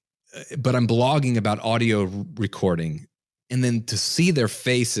 but I'm blogging about audio recording. And then to see their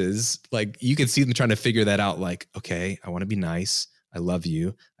faces, like you can see them trying to figure that out. Like, okay, I want to be nice. I love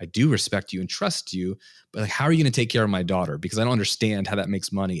you. I do respect you and trust you, but like, how are you going to take care of my daughter? Because I don't understand how that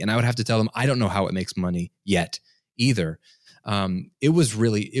makes money. And I would have to tell them, I don't know how it makes money yet either. It was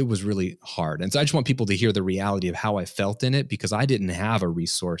really hard. And so I just want people to hear the reality of how I felt in it, because I didn't have a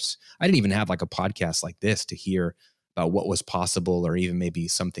resource. I didn't even have like a podcast like this to hear about what was possible, or even maybe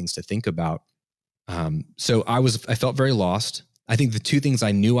some things to think about. So I felt very lost. I think the two things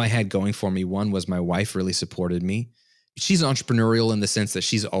I knew I had going for me, one was my wife really supported me. She's entrepreneurial in the sense that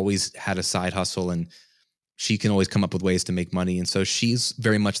she's always had a side hustle, and she can always come up with ways to make money. And so she's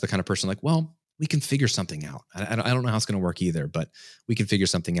very much the kind of person like, well, we can figure something out. I don't know how it's going to work either, but we can figure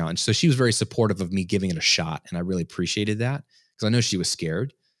something out. And so she was very supportive of me giving it a shot. And I really appreciated that, because I know she was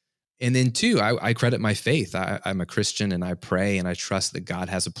scared. And then two, I credit my faith. I'm a Christian, and I pray, and I trust that God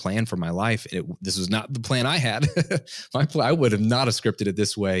has a plan for my life. This was not the plan I had. I would have not have scripted it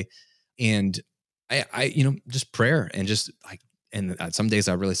this way. And I just prayer and just like, and some days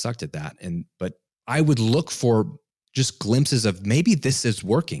I really sucked at that. But I would look for just glimpses of maybe this is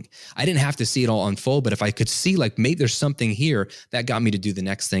working. I didn't have to see it all unfold, but if I could see like maybe there's something here that got me to do the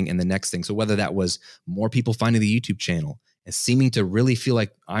next thing and the next thing. So whether that was more people finding the YouTube channel and seeming to really feel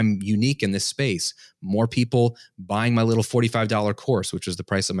like I'm unique in this space, more people buying my little $45 course, which was the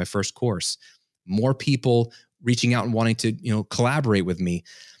price of my first course, more people reaching out and wanting to, collaborate with me.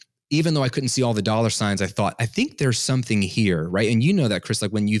 Even though I couldn't see all the dollar signs, I thought, I think there's something here, right? And you know that, Chris,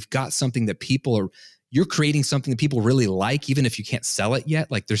 like when you've got something that you're creating something that people really like, even if you can't sell it yet,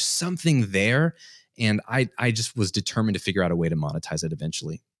 like there's something there. And I just was determined to figure out a way to monetize it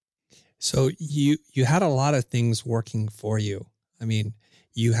eventually. So you had a lot of things working for you. I mean,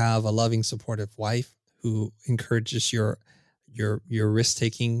 you have a loving, supportive wife who encourages your your risk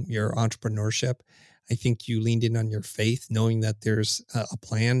taking, your entrepreneurship. I think you leaned in on your faith, knowing that there's a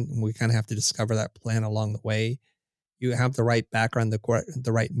plan. And we kind of have to discover that plan along the way. You have the right background,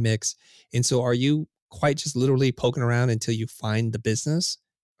 the right mix. And so are you quite just literally poking around until you find the business?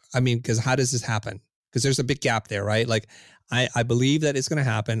 I mean, because how does this happen? Because there's a big gap there, right? Like I believe that it's going to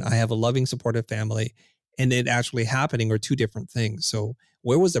happen. I have a loving, supportive family, and it actually happening are two different things. So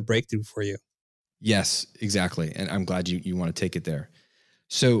where was the breakthrough for you? Yes, exactly. And I'm glad you want to take it there.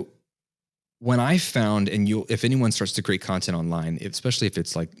 So when I found, and if anyone starts to create content online, especially if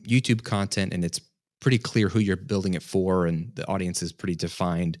it's like YouTube content and it's pretty clear who you're building it for and the audience is pretty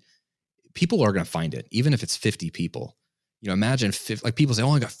defined, people are going to find it, even if it's 50 people. Imagine like people say, oh,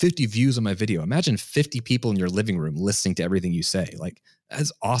 I got 50 views on my video. Imagine 50 people in your living room listening to everything you say. Like,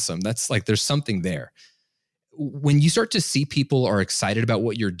 that's awesome. That's like, there's something there. When you start to see people are excited about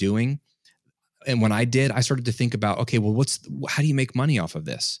what you're doing, and when I did, I started to think about, okay, well, how do you make money off of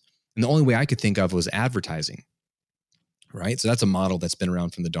this? And the only way I could think of was advertising, right? So that's a model that's been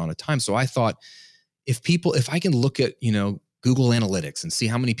around from the dawn of time. So I thought, if I can look at, Google Analytics and see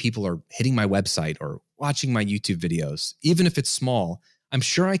how many people are hitting my website or watching my YouTube videos, even if it's small, I'm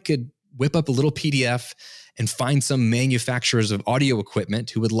sure I could whip up a little PDF and find some manufacturers of audio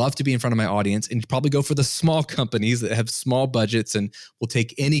equipment who would love to be in front of my audience, and probably go for the small companies that have small budgets and will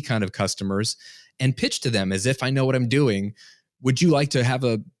take any kind of customers, and pitch to them as if I know what I'm doing. Would you like to have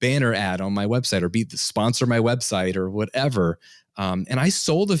a banner ad on my website, or sponsor my website or whatever? And I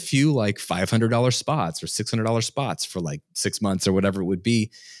sold a few like $500 spots or $600 spots for like 6 months or whatever it would be,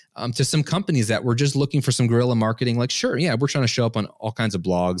 to some companies that were just looking for some guerrilla marketing. Like, sure, yeah, we're trying to show up on all kinds of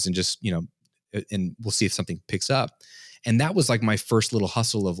blogs and just, and we'll see if something picks up. And that was like my first little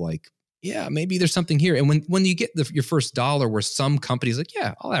hustle of like, yeah, maybe there's something here. And when you get your first dollar, where some companies like,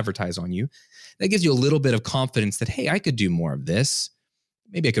 yeah, I'll advertise on you, that gives you a little bit of confidence that, hey, I could do more of this.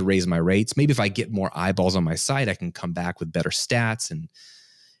 Maybe I could raise my rates. Maybe if I get more eyeballs on my site, I can come back with better stats. And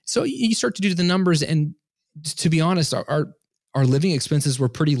so you start to do the numbers. And to be honest, our living expenses were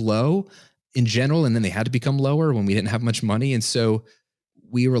pretty low in general. And then they had to become lower when we didn't have much money. And so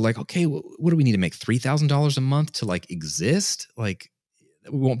we were like, okay, what do we need to make? $3,000 a month to like exist? Like,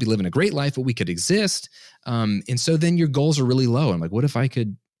 we won't be living a great life, but we could exist. And so then your goals are really low. I'm like, what if I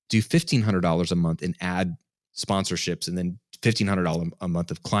could do $1,500 a month in ad sponsorships, and then $1,500 a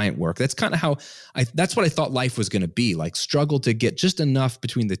month of client work? That's kind of how that's what I thought life was going to be like. Struggle to get just enough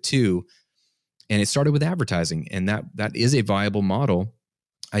between the two. And it started with advertising, and that is a viable model.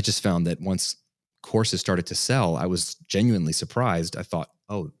 I just found that once courses started to sell, I was genuinely surprised. I thought,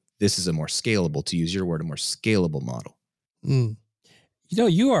 oh, this is a more scalable, to use your word, a more scalable model.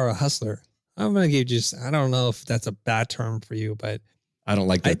 You are a hustler. I'm going to give you I don't know if that's a bad term for you, but I don't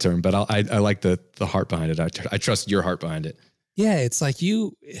like that term, but I like the heart behind it. I trust your heart behind it. Yeah, it's like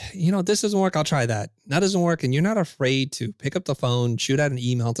this doesn't work, I'll try that. That doesn't work, and you're not afraid to pick up the phone, shoot out an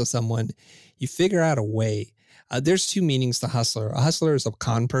email to someone. You figure out a way. There's two meanings to hustler. A hustler is a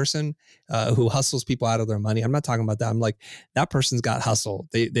con person who hustles people out of their money. I'm not talking about that. I'm like, that person's got hustle.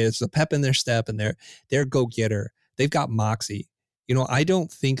 There's a pep in their step, and they're go-getter. They've got moxie. I don't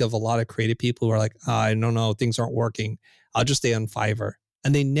think of a lot of creative people who are like, I don't know, things aren't working, I'll just stay on Fiverr.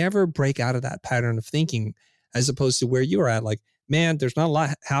 And they never break out of that pattern of thinking, as opposed to where you are at. Like, man, there's not a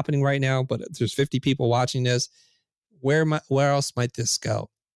lot happening right now, but there's 50 people watching this. Where else might this go?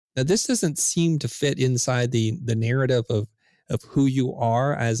 Now, this doesn't seem to fit inside the narrative of who you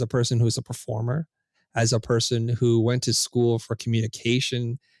are as a person who's a performer, as a person who went to school for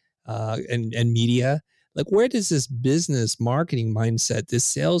communication and media. Like, where does this business marketing mindset, this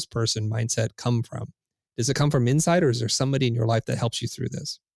salesperson mindset come from? Does it come from inside, or is there somebody in your life that helps you through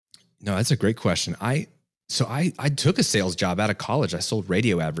this? No, that's a great question. I took a sales job out of college. I sold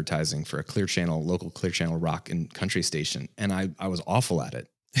radio advertising for a local Clear Channel rock and country station. And I was awful at it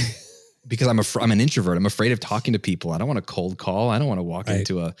because I'm an introvert. I'm afraid of talking to people. I don't want to cold call. I don't want to walk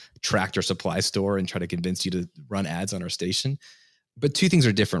into a Tractor Supply store and try to convince you to run ads on our station. But two things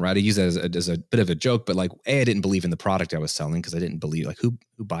are different, right? I use that as a bit of a joke, but like, A, I didn't believe in the product I was selling because I didn't believe, like, who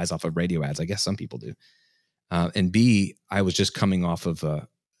buys off of radio ads? I guess some people do. And B, I was just coming off of a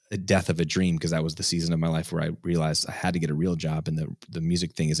death of a dream, because that was the season of my life where I realized I had to get a real job, and the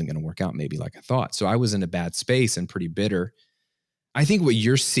music thing isn't going to work out maybe like I thought. So I was in a bad space and pretty bitter. I think what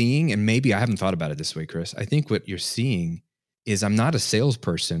you're seeing, and maybe I haven't thought about it this way, Chris, I think what you're seeing is I'm not a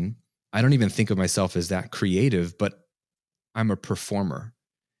salesperson. I don't even think of myself as that creative, but I'm a performer.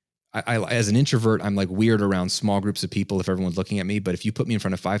 I as an introvert, I'm like weird around small groups of people if everyone's looking at me. But if you put me in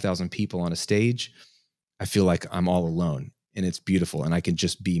front of 5,000 people on a stage, I feel like I'm all alone. and it's beautiful, and I can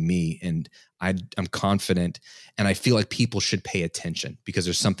just be me, and I'm confident, and I feel like people should pay attention because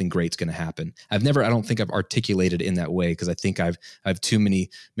there's something great's going to happen. I don't think I've articulated in that way because I think I have too many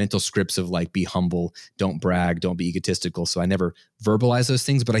mental scripts of like, be humble, don't brag, don't be egotistical. So I never verbalize those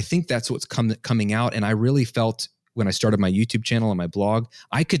things, but I think that's what's coming out. And I really felt when I started my YouTube channel and my blog,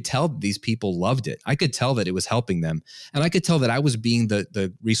 I could tell these people loved it. I could tell that it was helping them. And I could tell that I was being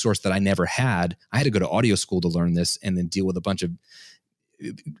the resource that I never had. I had to go to audio school to learn this and then deal with a bunch of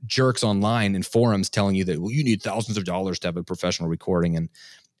jerks online and forums telling you that, well, you need thousands of dollars to have a professional recording.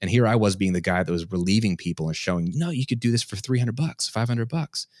 And here I was being the guy that was relieving people and showing, no, you could do this for $300,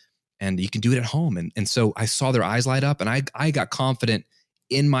 $500, and you can do it at home. And so I saw their eyes light up, and I got confident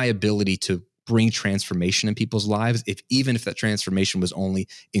in my ability to bring transformation in people's lives, even if that transformation was only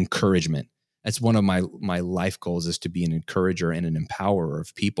encouragement. That's one of my life goals, is to be an encourager and an empowerer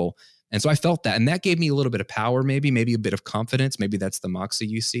of people. And so I felt that, and that gave me a little bit of power, maybe a bit of confidence. Maybe that's the moxie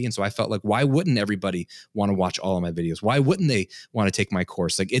you see. And so I felt like, why wouldn't everybody want to watch all of my videos? Why wouldn't they want to take my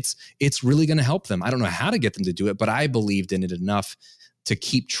course? Like, it's really going to help them. I don't know how to get them to do it, but I believed in it enough to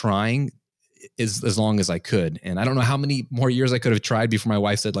keep trying as long as I could. And I don't know how many more years I could have tried before my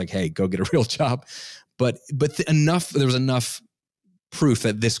wife said, like, hey, go get a real job. But there was enough proof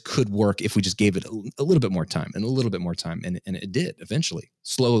that this could work if we just gave it a little bit more time and a little bit more time. And it did eventually,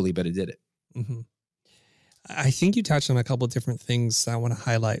 slowly, but it did it. Mm-hmm. I think you touched on a couple of different things that I want to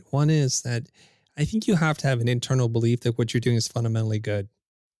highlight. One is that I think you have to have an internal belief that what you're doing is fundamentally good.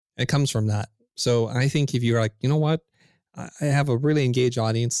 It comes from that. So I think if you're like, you know what, I have a really engaged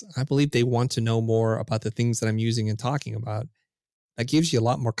audience, I believe they want to know more about the things that I'm using and talking about, that gives you a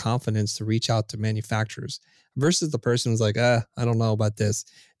lot more confidence to reach out to manufacturers versus the person who's like, I don't know about this.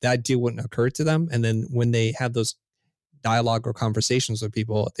 That idea wouldn't occur to them. And then when they have those dialogue or conversations with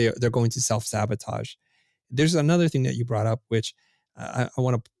people, they're going to self-sabotage. There's another thing that you brought up, which I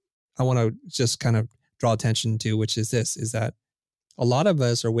want to just kind of draw attention to, which is this, is that a lot of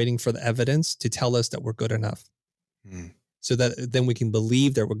us are waiting for the evidence to tell us that we're good enough. So that then we can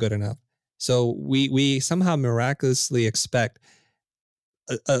believe that we're good enough. So we somehow miraculously expect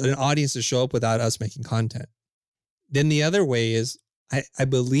an audience to show up without us making content. Then the other way is I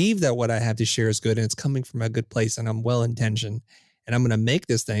believe that what I have to share is good and it's coming from a good place and I'm well-intentioned and I'm going to make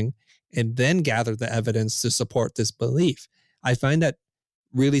this thing and then gather the evidence to support this belief. I find that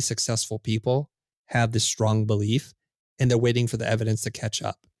really successful people have this strong belief and they're waiting for the evidence to catch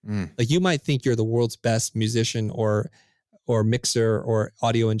up. Like, you might think you're the world's best musician or mixer or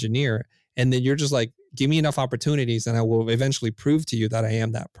audio engineer. And then you're just like, give me enough opportunities and I will eventually prove to you that I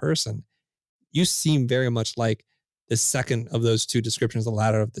am that person. You seem very much like the second of those two descriptions, the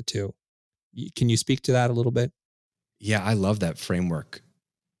latter of the two. Can you speak to that a little bit? Yeah, I love that framework.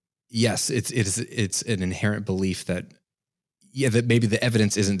 Yes, it's an inherent belief that, that maybe the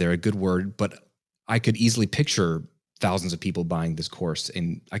evidence isn't there, a good word, but I could easily picture thousands of people buying this course,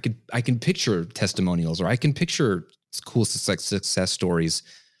 and I can picture testimonials, or I can picture cool success stories.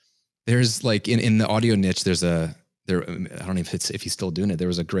 There's like in the audio niche, I don't know if he's still doing it. There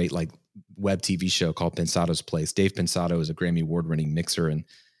was a great like web TV show called Pensado's Place. Dave Pensado is a Grammy award-winning mixer and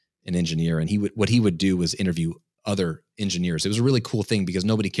an engineer, and what he would do was interview other engineers. It was a really cool thing because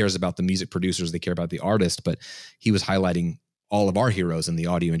nobody cares about the music producers; they care about the artist. But he was highlighting all of our heroes in the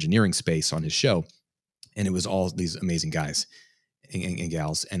audio engineering space on his show. And it was all these amazing guys and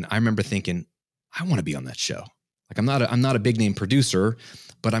gals. And I remember thinking, I want to be on that show. Like, I'm not a big name producer,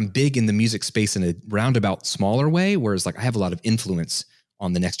 but I'm big in the music space in a roundabout smaller way. Whereas like I have a lot of influence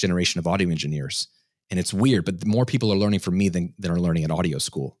on the next generation of audio engineers. And it's weird, but more people are learning from me than are learning at audio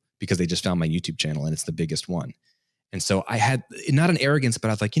school because they just found my YouTube channel and it's the biggest one. And so I had not an arrogance, but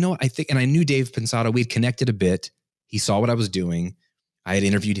I was like, you know what, I think, and I knew Dave Pensado, we'd connected a bit. He saw what I was doing. I had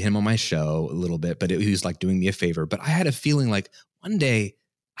interviewed him on my show a little bit, but he was like doing me a favor. But I had a feeling like one day,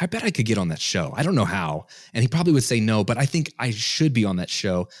 I bet I could get on that show. I don't know how. And he probably would say no, but I think I should be on that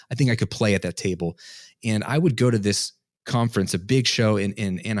show. I think I could play at that table. And I would go to this conference, a big show in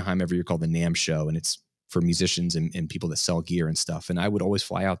Anaheim every year called the NAMM show. And it's for musicians and people that sell gear and stuff. And I would always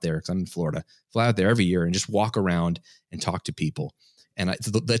fly out there because I'm in Florida, fly out there every year and just walk around and talk to people. And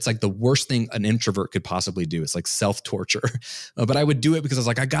it's like the worst thing an introvert could possibly do. It's like self-torture. But I would do it because I was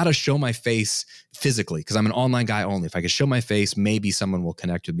like, I got to show my face physically because I'm an online guy only. If I could show my face, maybe someone will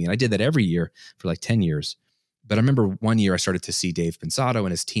connect with me. And I did that every year for like 10 years. But I remember one year I started to see Dave Pensado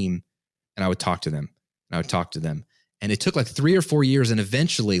and his team, and I would talk to them. And it took like 3 or 4 years. And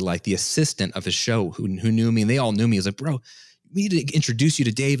eventually, like the assistant of his show who knew me, and they all knew me, was like, bro, we need to introduce you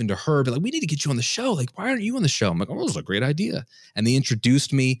to Dave and to her, but like, we need to get you on the show. Like, why aren't you on the show? I'm like, oh, this is a great idea. And they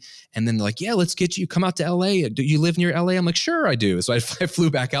introduced me, and then they're like, yeah, let's get you, come out to LA. Do you live near LA? I'm like, sure I do. So I flew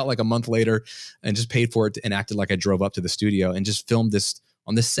back out like a month later and just paid for it and acted like I drove up to the studio and just filmed this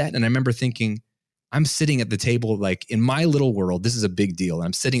on this set. And I remember thinking, I'm sitting at the table, like in my little world, this is a big deal. And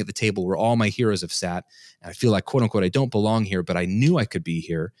I'm sitting at the table where all my heroes have sat. And I feel like, quote unquote, I don't belong here, but I knew I could be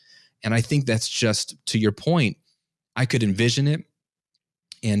here. And I think that's just, to your point, I could envision it.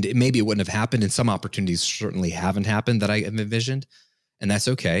 And maybe it wouldn't have happened. And some opportunities certainly haven't happened that I have envisioned. And that's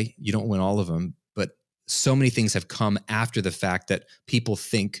okay. You don't win all of them. But so many things have come after the fact that people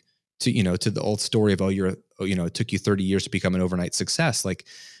think to the old story of, it took you 30 years to become an overnight success. Like,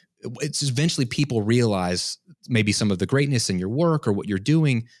 it's eventually people realize maybe some of the greatness in your work or what you're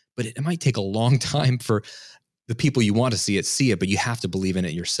doing, but it might take a long time for the people you want to see it, but you have to believe in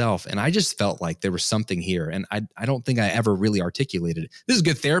it yourself. And I just felt like there was something here. And I don't think I ever really articulated it. This is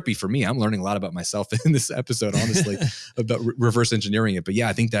good therapy for me. I'm learning a lot about myself in this episode, honestly, about reverse engineering it. But yeah,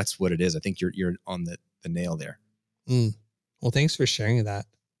 I think that's what it is. I think you're on the nail there. Well, thanks for sharing that.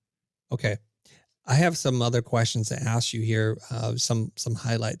 Okay. I have some other questions to ask you here, some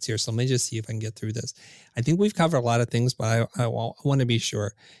highlights here. So let me just see if I can get through this. I think we've covered a lot of things, but I want to be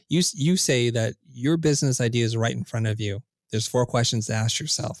sure. You say that your business idea is right in front of you. There's 4 questions to ask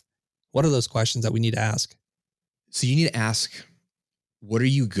yourself. What are those questions that we need to ask? So you need to ask, what are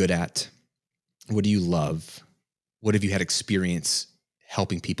you good at? What do you love? What have you had experience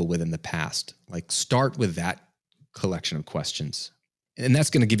helping people with in the past? Like, start with that collection of questions. And that's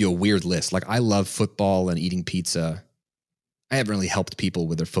going to give you a weird list. Like, I love football and eating pizza. I haven't really helped people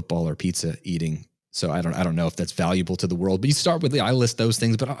with their football or pizza eating. So I don't know if that's valuable to the world, but you start with, I list those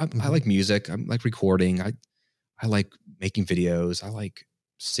things, but I like music. I like recording. I like making videos. I like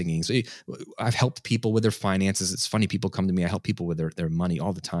singing. So I've helped people with their finances. It's funny. People come to me. I help people with their money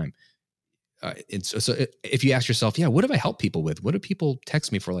all the time. If you ask yourself, what have I helped people with? What do people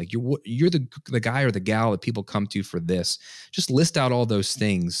text me for? Like, you're the guy or the gal that people come to for this. Just list out all those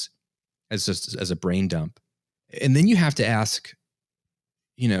things as a brain dump. And then you have to ask,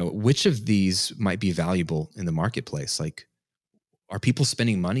 which of these might be valuable in the marketplace? Like, are people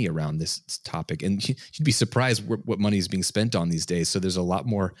spending money around this topic? And you'd be surprised what money is being spent on these days. So there's a lot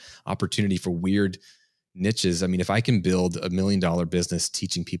more opportunity for weird niches. I mean, if I can build $1 million business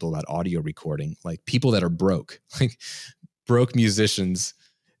teaching people about audio recording, like people that are broke, like broke musicians,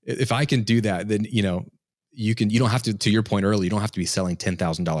 if I can do that, then, you don't have to your point earlier, you don't have to be selling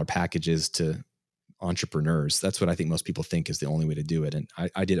 $10,000 packages to entrepreneurs. That's what I think most people think is the only way to do it. And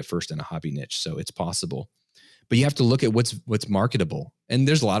I did it first in a hobby niche. So it's possible, but you have to look at what's marketable. And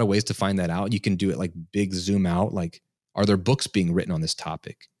there's a lot of ways to find that out. You can do it like big zoom out. Like, are there books being written on this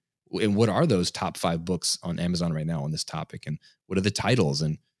topic? And what are those top 5 books on Amazon right now on this topic? And what are the titles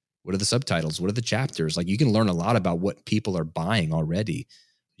and what are the subtitles? What are the chapters? Like, you can learn a lot about what people are buying already.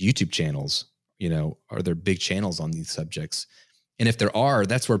 YouTube channels, are there big channels on these subjects? And if there are,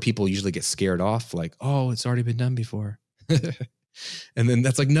 that's where people usually get scared off. Like, oh, it's already been done before. And then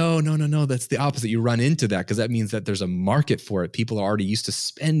that's like, no. That's the opposite. You run into that because that means that there's a market for it. People are already used to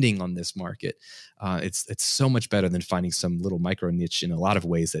spending on this market. It's so much better than finding some little micro niche in a lot of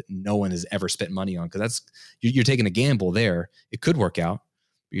ways that no one has ever spent money on. Because you're taking a gamble there. It could work out,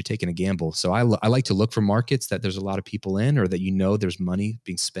 but you're taking a gamble. So I like to look for markets that there's a lot of people in, or that there's money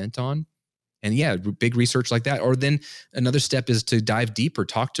being spent on. And big research like that. Or then another step is to dive deeper,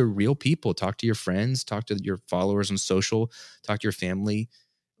 talk to real people, talk to your friends, talk to your followers on social, talk to your family.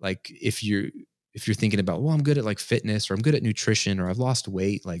 Like, if you're thinking about, well, I'm good at like fitness, or I'm good at nutrition, or I've lost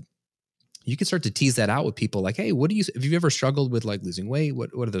weight, like, you can start to tease that out with people. Like, hey, have you ever struggled with like losing weight?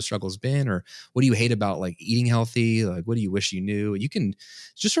 What have those struggles been? Or what do you hate about like eating healthy? Like, what do you wish you knew? You can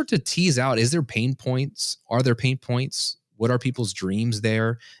just start to tease out, is there pain points? Are there pain points? What are people's dreams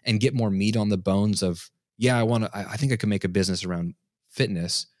there? And get more meat on the bones of, I think I can make a business around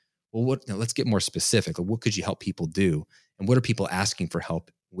fitness. Well, let's get more specific. Like, what could you help people do? And what are people asking for help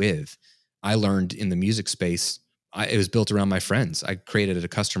with? I learned in the music space, it was built around my friends. I created a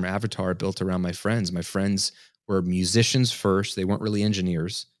customer avatar built around my friends. My friends were musicians first. They weren't really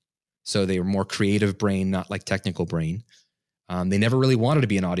engineers. So they were more creative brain, not like technical brain. They never really wanted to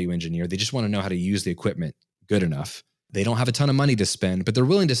be an audio engineer. They just want to know how to use the equipment good enough. They don't have a ton of money to spend, but they're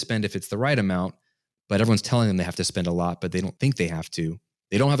willing to spend if it's the right amount. But everyone's telling them they have to spend a lot, but they don't think they have to.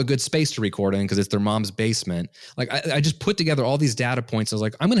 They don't have a good space to record in because it's their mom's basement. Like, I just put together all these data points. I was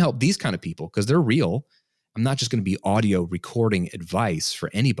like, I'm going to help these kind of people because they're real. I'm not just going to be audio recording advice for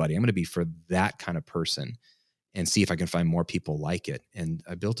anybody. I'm going to be for that kind of person. and see if I can find more people like it. And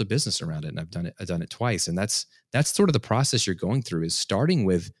I built a business around it, and I've done it twice. And that's sort of the process you're going through, is starting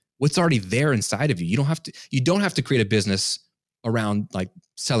with what's already there inside of you. You don't have to create a business around like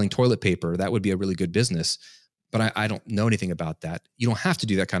selling toilet paper. That would be a really good business, but I don't know anything about that. You don't have to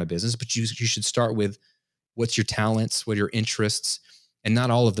do that kind of business, but you should start with what's your talents, what are your interests, and not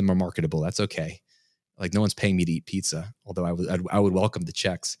all of them are marketable. That's okay. Like, no one's paying me to eat pizza, although I would welcome the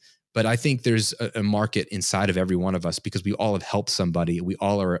checks. But I think there's a market inside of every one of us, because we all have helped somebody. We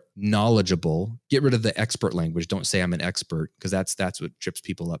all are knowledgeable. Get rid of the expert language. Don't say I'm an expert, because that's what trips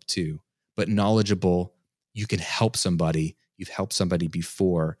people up too. But knowledgeable, you can help somebody. You've helped somebody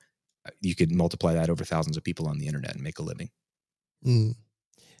before. You could multiply that over thousands of people on the internet and make a living.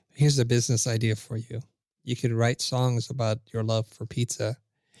 Here's a business idea for you. You could write songs about your love for pizza,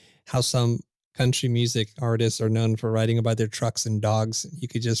 how some country music artists are known for writing about their trucks and dogs. You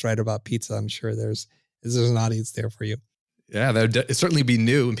could just write about pizza. I'm sure there's an audience there for you. Yeah, that'd certainly be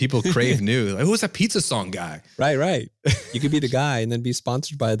new, and people crave new. Like, who's that pizza song guy? Right. You could be the guy and then be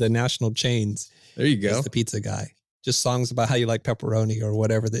sponsored by the national chains. There you go. As the pizza guy. Just songs about how you like pepperoni or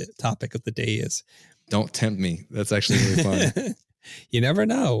whatever the topic of the day is. Don't tempt me. That's actually really fun. You never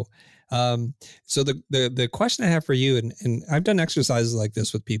know. So the question I have for you, and I've done exercises like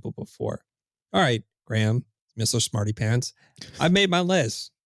this with people before. All right, Graham, Mr. Smarty Pants, I've made my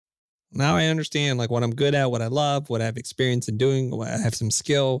list. Now I understand like what I'm good at, what I love, what I have experience in doing, what I have some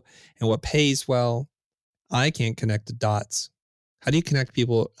skill, and what pays well. I can't connect the dots. How do you connect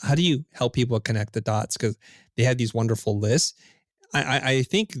people? How do you help people connect the dots? Because they have these wonderful lists. I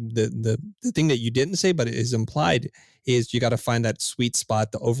think the thing that you didn't say, but it is implied, is you got to find that sweet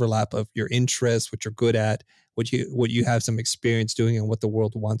spot, the overlap of your interests, what you're good at, what you have some experience doing, and what the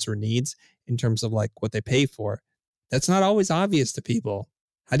world wants or needs in terms of like what they pay for. That's not always obvious to people.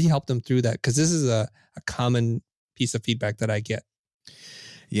 How do you help them through that? Because this is a common piece of feedback that I get.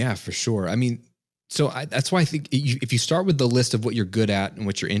 Yeah, for sure. I mean, that's why I think if you start with the list of what you're good at and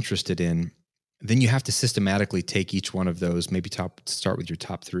what you're interested in, then you have to systematically take each one of those, maybe start with your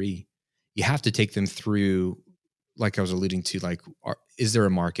top 3. You have to take them through, like I was alluding to, like, is there a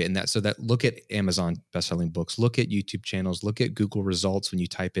market? And that look at Amazon bestselling books, look at YouTube channels, look at Google results when you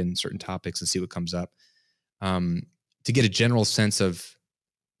type in certain topics and see what comes up, to get a general sense of,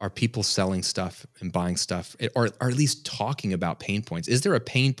 are people selling stuff and buying stuff, or at least talking about pain points? Is there a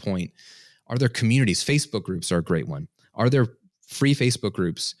pain point? Are there communities? Facebook groups are a great one. Are there free Facebook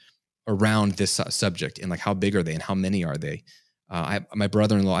groups around this subject, and like, how big are they and how many are they? My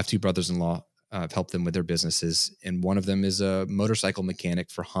brother-in-law, I have 2 brothers-in-law. I've helped them with their businesses, and one of them is a motorcycle mechanic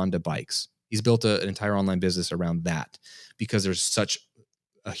for Honda bikes. He's built an entire online business around that, because there's such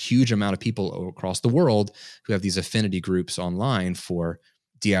a huge amount of people across the world who have these affinity groups online for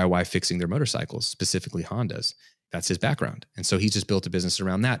DIY fixing their motorcycles, specifically Hondas. That's his background. And so he's just built a business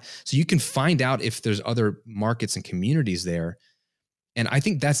around that. So you can find out if there's other markets and communities there. And I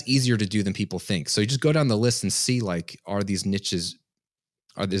think that's easier to do than people think. So you just go down the list and see, like, are these niches,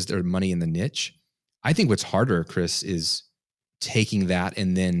 is there money in the niche? I think what's harder, Chris, is taking that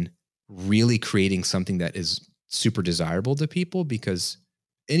and then really creating something that is super desirable to people, because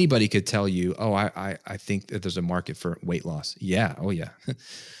anybody could tell you, oh, I think that there's a market for weight loss. Yeah. Oh yeah. I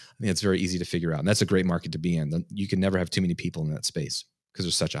think it's very easy to figure out. And that's a great market to be in. You can never have too many people in that space because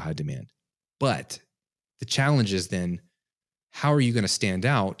there's such a high demand. But the challenge is then, how are you going to stand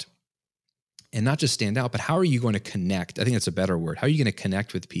out? And not just stand out, but how are you going to connect? I think that's a better word. How are you going to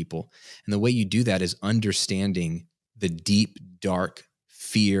connect with people? And the way you do that is understanding the deep, dark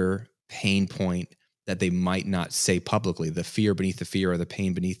fear, pain point that they might not say publicly, the fear beneath the fear or the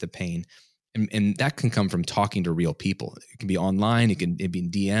pain beneath the pain. And that can come from talking to real people. It can be online. It can be in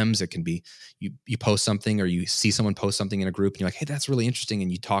DMs. It can be you post something, or you see someone post something in a group and you're like, hey, that's really interesting.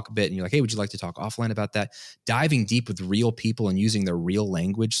 And you talk a bit and you're like, hey, would you like to talk offline about that? Diving deep with real people and using their real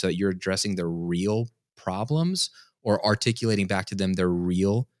language so that you're addressing their real problems or articulating back to them their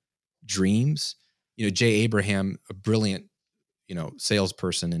real dreams. You know, Jay Abraham, a brilliant,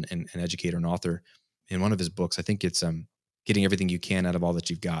 salesperson and educator and author, in one of his books, I think it's Getting Everything You Can Out of All That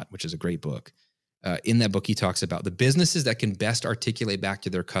You've Got, which is a great book. In that book, he talks about the businesses that can best articulate back to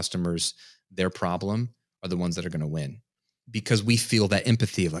their customers their problem are the ones that are going to win, because we feel that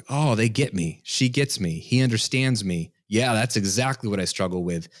empathy of like, oh, they get me. She gets me. He understands me. Yeah, that's exactly what I struggle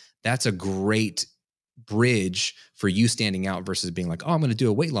with. That's a great bridge for you standing out versus being like, oh, I'm going to do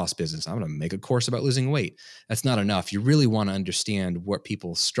a weight loss business. I'm going to make a course about losing weight. That's not enough. You really want to understand what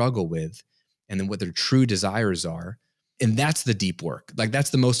people struggle with and then what their true desires are. And that's the deep work. Like, that's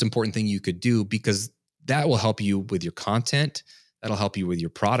the most important thing you could do, because that will help you with your content. That'll help you with your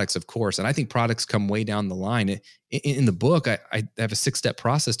products, of course. And I think products come way down the line. In the book, I have a 6-step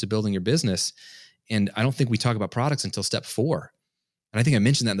process to building your business. And I don't think we talk about products until step 4. And I think I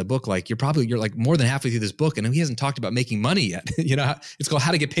mentioned that in the book, like you're like more than halfway through this book and he hasn't talked about making money yet. It's called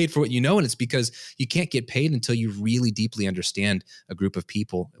How to Get Paid for What You Know. And it's because you can't get paid until you really deeply understand a group of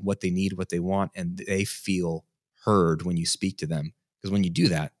people, what they need, what they want, and they feel heard when you speak to them. Because when you do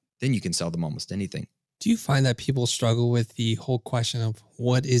that, then you can sell them almost anything. Do you find that people struggle with the whole question of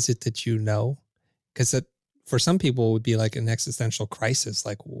what is it that you know? Because for some people it would be like an existential crisis.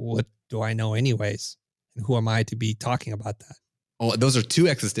 Like, what do I know anyways? And who am I to be talking about that? Oh, those are 2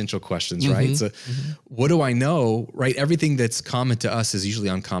 existential questions, right? So what do I know, right? Everything that's common to us is usually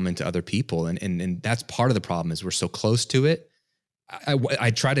uncommon to other people. And that's part of the problem is we're so close to it.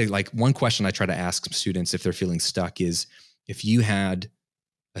 I try to, like, one question I try to ask students if they're feeling stuck is, if you had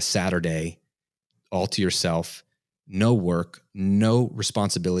a Saturday all to yourself, no work, no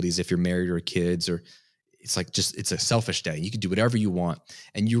responsibilities if you're married or kids, or it's like it's a selfish day. You can do whatever you want.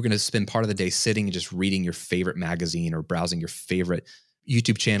 And you're going to spend part of the day sitting and just reading your favorite magazine or browsing your favorite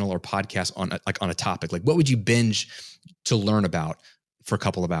YouTube channel or podcast on a topic. Like, what would you binge to learn about for a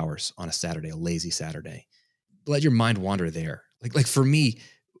couple of hours on a Saturday, a lazy Saturday? Let your mind wander there. Like for me,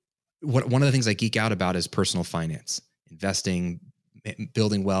 one of the things I geek out about is personal finance, investing,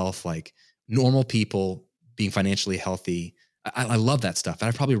 building wealth, like normal people being financially healthy. I love that stuff. And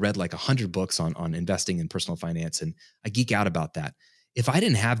I've probably read like 100 books on investing in personal finance, and I geek out about that. If I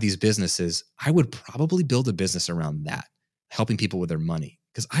didn't have these businesses, I would probably build a business around that, helping people with their money,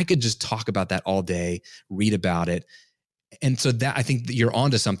 because I could just talk about that all day, read about it. And so that, I think that you're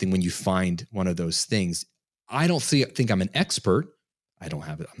onto something when you find one of those things. I don't think I'm an expert. I'm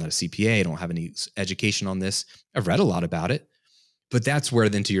not a CPA. I don't have any education on this. I've read a lot about it, but that's where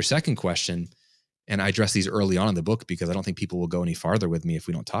then to your second question, and I address these early on in the book because I don't think people will go any farther with me if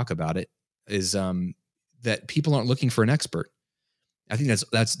we don't talk about it, is that people aren't looking for an expert. I think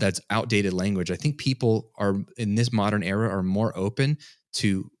that's outdated language. I think people are in this modern era are more open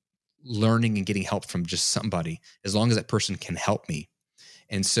to learning and getting help from just somebody, as long as that person can help me.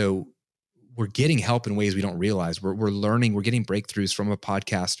 And so we're getting help in ways we don't realize. We're learning, we're getting breakthroughs from a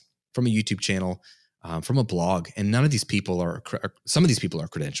podcast, from a YouTube channel, from a blog. And some of these people are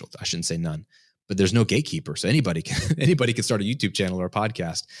credentialed. I shouldn't say none, but there's no gatekeeper. So anybody can start a YouTube channel or a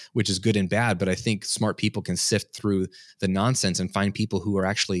podcast, which is good and bad. But I think smart people can sift through the nonsense and find people who are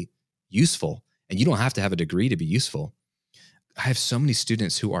actually useful. And you don't have to have a degree to be useful. I have so many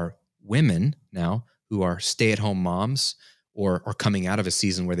students who are women now, who are stay-at-home moms or are coming out of a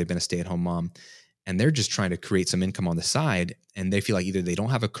season where they've been a stay-at-home mom, and they're just trying to create some income on the side. And they feel like either they don't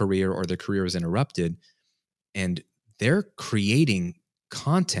have a career or their career is interrupted, and they're creating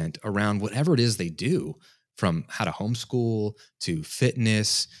content around whatever it is they do, from how to homeschool to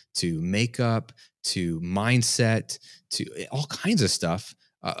fitness to makeup to mindset to all kinds of stuff.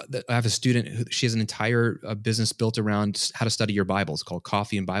 I have a student who, she has an entire business built around how to study your Bible. It's called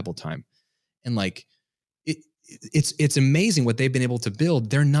Coffee and Bible Time. And like, it's amazing what they've been able to build.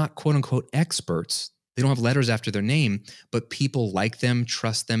 They're not quote unquote experts. They don't have letters after their name, but people like them,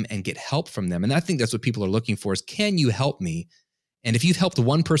 trust them, and get help from them. And I think that's what people are looking for is, can you help me? And if you've helped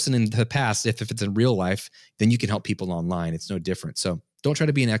one person in the past, if it's in real life, then you can help people online. It's no different. So don't try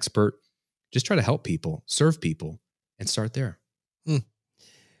to be an expert. Just try to help people, serve people, and start there.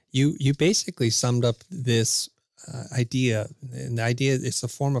 You basically summed up this idea, and the idea is a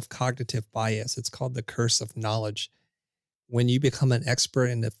form of cognitive bias. It's called the curse of knowledge. When you become an expert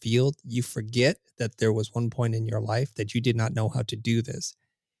in the field, you forget that there was one point in your life that you did not know how to do this.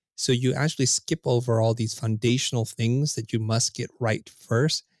 So you actually skip over all these foundational things that you must get right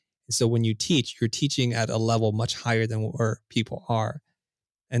first. And so when you teach, you're teaching at a level much higher than where people are.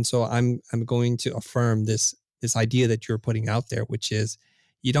 And so I'm going to affirm this idea that you're putting out there, which is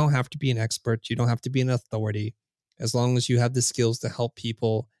you don't have to be an expert. You don't have to be an authority. As long as you have the skills to help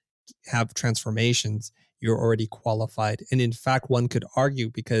people have transformations, you're already qualified. And in fact, one could argue,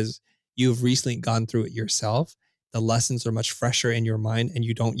 because you've recently gone through it yourself, the lessons are much fresher in your mind, and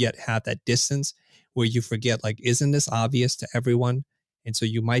you don't yet have that distance where you forget, like, isn't this obvious to everyone? And so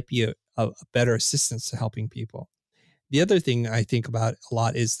you might be a better assistance to helping people. The other thing I think about a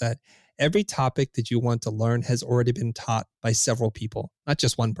lot is that every topic that you want to learn has already been taught by several people, not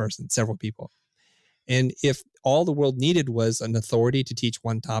just one person, several people. And if all the world needed was an authority to teach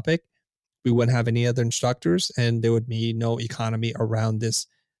one topic, we wouldn't have any other instructors, and there would be no economy around this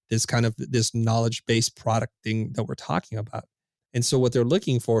knowledge-based product thing that we're talking about. And so what they're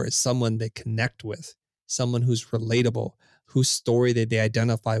looking for is someone they connect with, someone who's relatable, whose story that they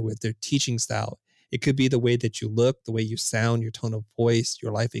identify with, their teaching style. It could be the way that you look, the way you sound, your tone of voice,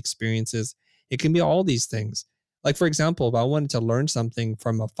 your life experiences. It can be all these things. Like, for example, if I wanted to learn something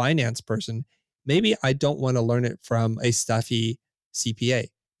from a finance person, maybe I don't want to learn it from a stuffy CPA.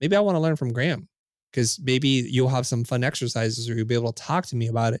 Maybe I want to learn from Graham, because maybe you'll have some fun exercises or you'll be able to talk to me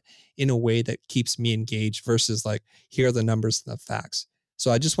about it in a way that keeps me engaged versus like, here are the numbers and the facts.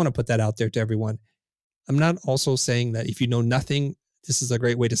 So I just want to put that out there to everyone. I'm not also saying that if you know nothing, this is a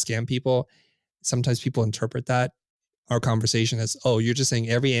great way to scam people. Sometimes people interpret that, our conversation, as, oh, you're just saying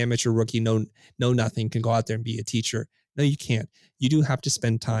every amateur rookie know nothing can go out there and be a teacher. No, you can't. You do have to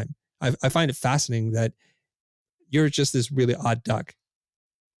spend time. I find it fascinating that you're just this really odd duck,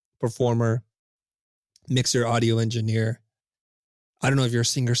 performer, mixer, audio engineer. I don't know if you're a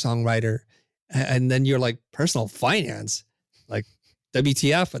singer-songwriter, and then you're like personal finance, like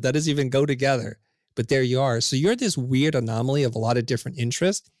WTF, that doesn't even go together. But there you are. So you're this weird anomaly of a lot of different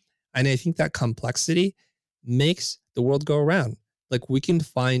interests. And I think that complexity makes the world go around. Like, we can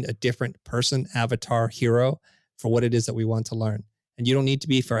find a different person, avatar, hero for what it is that we want to learn. And you don't need to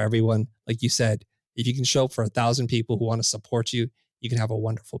be for everyone. Like you said, if you can show up for 1,000 people who want to support you, you can have a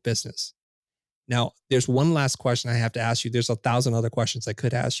wonderful business. Now, there's one last question I have to ask you. There's 1,000 other questions I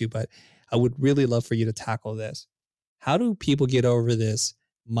could ask you, but I would really love for you to tackle this. How do people get over this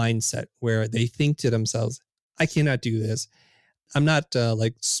mindset where they think to themselves, I cannot do this. I'm not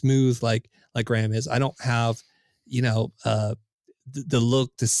like smooth like Graham is. I don't have, the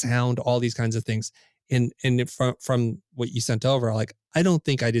look, the sound, all these kinds of things. And from what you sent over, like, I don't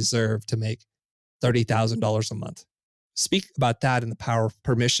think I deserve to make $30,000 a month. Speak about that and the power of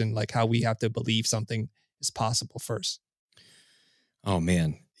permission, like how we have to believe something is possible first. Oh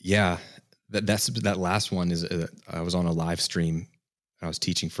man. Yeah. That last one is, I was on a live stream. I was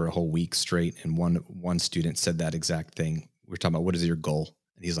teaching for a whole week straight. And one student said that exact thing. We were talking about, what is your goal?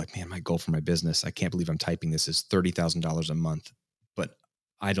 And he's like, man, my goal for my business, I can't believe I'm typing this, is $30,000 a month, but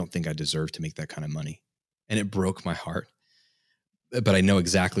I don't think I deserve to make that kind of money. And it broke my heart, but I know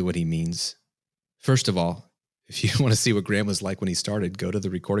exactly what he means. First of all, if you want to see what Graham was like when he started, go to the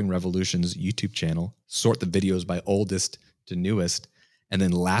Recording Revolution's YouTube channel, sort the videos by oldest to newest, and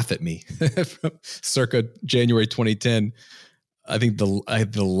then laugh at me from circa January 2010. I think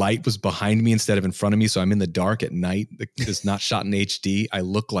the light was behind me instead of in front of me. So I'm in the dark at night. It's not shot in HD. I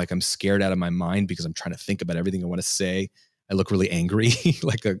look like I'm scared out of my mind because I'm trying to think about everything I want to say. I look really angry,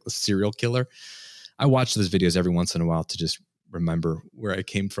 like a serial killer. I watch those videos every once in a while to just remember where I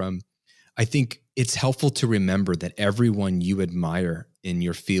came from. I think it's helpful to remember that everyone you admire in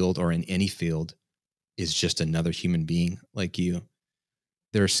your field or in any field is just another human being like you.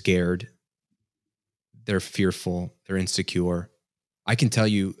 They're scared. They're fearful. They're insecure. I can tell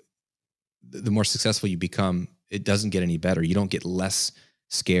you, the more successful you become, it doesn't get any better. You don't get less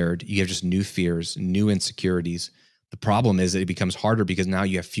scared. You have just new fears, new insecurities. The problem is that it becomes harder because now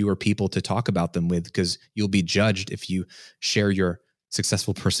you have fewer people to talk about them with, because you'll be judged if you share your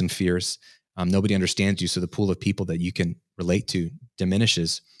successful person fears. Nobody understands you, so the pool of people that you can relate to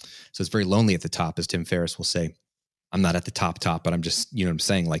diminishes. So it's very lonely at the top, as Tim Ferriss will say. I'm not at the top, but I'm just, you know what I'm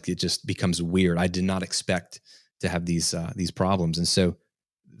saying? Like, it just becomes weird. I did not expect to have these problems. And so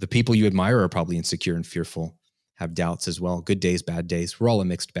the people you admire are probably insecure and fearful, have doubts as well. Good days, bad days. We're all a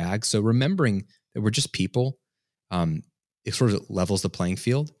mixed bag. So remembering that we're just people, it sort of levels the playing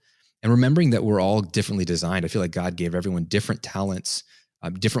field. And remembering that we're all differently designed. I feel like God gave everyone different talents,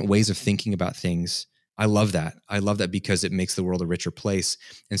 different ways of thinking about things. I love that. I love that because it makes the world a richer place.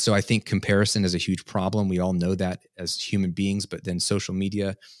 And so I think comparison is a huge problem. We all know that as human beings, but then social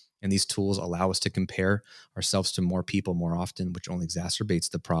media and these tools allow us to compare ourselves to more people more often, which only exacerbates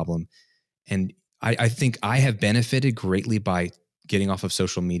the problem. And I think I have benefited greatly by getting off of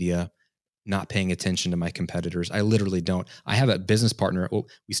social media, not paying attention to my competitors. I literally don't. I have a business partner. Well,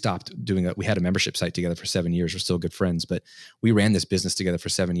 we stopped doing it. We had a membership site together for 7 years. We're still good friends, but we ran this business together for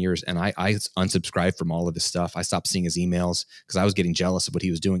 7 years. And I unsubscribed from all of his stuff. I stopped seeing his emails because I was getting jealous of what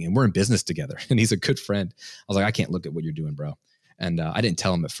he was doing. And we're in business together and he's a good friend. I was like, I can't look at what you're doing, bro. And I didn't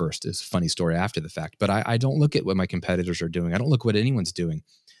tell him at first. It's a funny story after the fact, but I don't look at what my competitors are doing. I don't look at what anyone's doing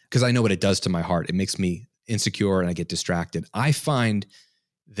because I know what it does to my heart. It makes me insecure and I get distracted. I find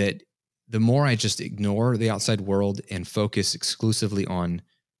that the more I just ignore the outside world and focus exclusively on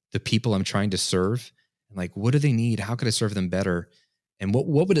the people I'm trying to serve, and like, what do they need? How could I serve them better? And what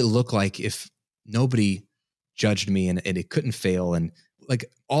would it look like if nobody judged me and it couldn't fail? And like,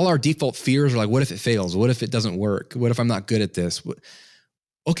 all our default fears are like, what if it fails? What if it doesn't work? What if I'm not good at this?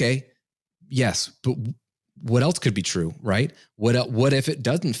 Okay, yes, but what else could be true, right? What if it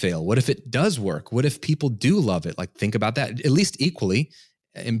doesn't fail? What if it does work? What if people do love it? Like, think about that, at least equally.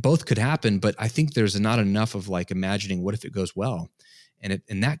 And both could happen, but I think there's not enough of like imagining what if it goes well.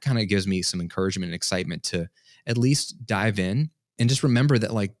 And that kind of gives me some encouragement and excitement to at least dive in and just remember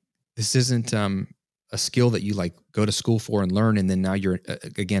that like, this isn't a skill that you like go to school for and learn. And then now you're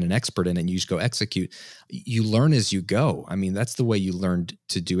again, an expert in it and you just go execute. You learn as you go. I mean, that's the way you learned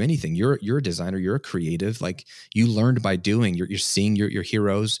to do anything. You're a designer, you're a creative, like you learned by doing. You're seeing your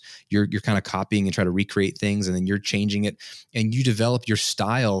heroes, you're kind of copying and try to recreate things, and then you're changing it and you develop your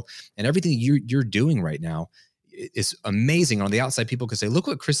style, and everything you're doing right now is amazing. On the outside, people could say, look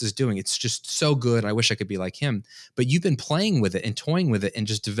what Chris is doing. It's just so good. I wish I could be like him. But you've been playing with it and toying with it and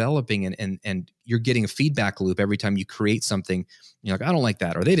just developing, and you're getting a feedback loop every time you create something. You're like, I don't like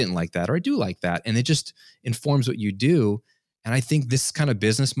that, or they didn't like that, or I do like that. And it just informs what you do. And I think this kind of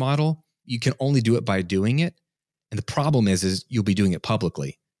business model, you can only do it by doing it. And the problem is you'll be doing it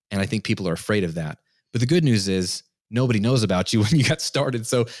publicly. And I think people are afraid of that. But the good news is, nobody knows about you when you got started.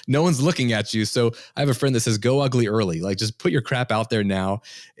 So no one's looking at you. So I have a friend that says, go ugly early. Like just put your crap out there now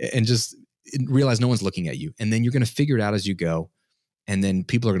and just realize no one's looking at you. And then you're going to figure it out as you go. And then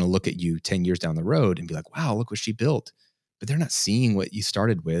people are going to look at you 10 years down the road and be like, wow, look what she built. But they're not seeing what you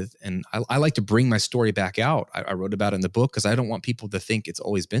started with. And I like to bring my story back out. I wrote about it in the book because I don't want people to think it's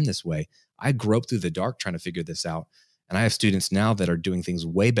always been this way. I groped through the dark trying to figure this out. And I have students now that are doing things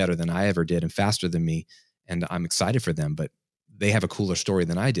way better than I ever did and faster than me. And I'm excited for them, but they have a cooler story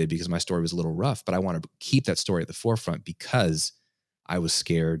than I did because my story was a little rough. But I want to keep that story at the forefront because I was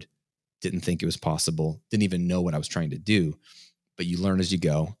scared, didn't think it was possible, didn't even know what I was trying to do. But you learn as you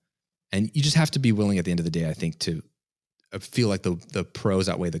go. And you just have to be willing at the end of the day, I think, to feel like the pros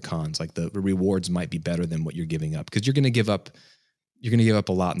outweigh the cons. Like the rewards might be better than what you're giving up, because you're going to give up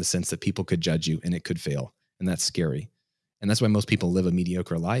a lot in the sense that people could judge you and it could fail. And that's scary. And that's why most people live a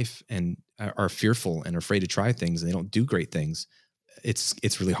mediocre life and are fearful and are afraid to try things. And they don't do great things.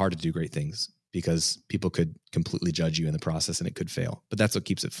 It's really hard to do great things because people could completely judge you in the process and it could fail. But that's what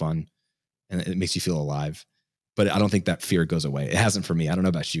keeps it fun. And it makes you feel alive. But I don't think that fear goes away. It hasn't for me. I don't know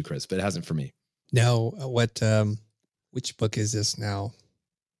about you, Chris, but it hasn't for me. No, which book is this now?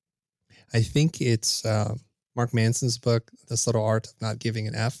 I think it's Mark Manson's book, The Subtle Art of Not Giving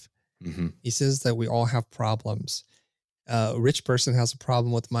an F. Mm-hmm. He says that we all have problems. A rich person has a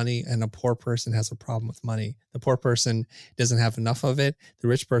problem with money and a poor person has a problem with money. The poor person doesn't have enough of it. The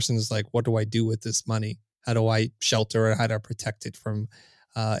rich person is like, what do I do with this money? How do I shelter it? How do I protect it from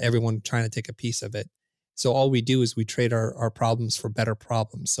everyone trying to take a piece of it? So all we do is we trade our problems for better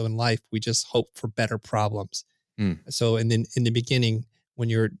problems. So in life, we just hope for better problems. So and then in the beginning, when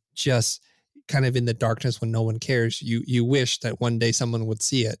you're just kind of in the darkness, when no one cares, you wish that one day someone would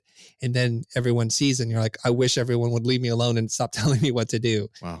see it. And then everyone sees it and you're like, I wish everyone would leave me alone and stop telling me what to do.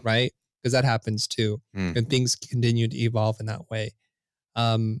 Wow. Right? Because that happens too. And things continue to evolve in that way.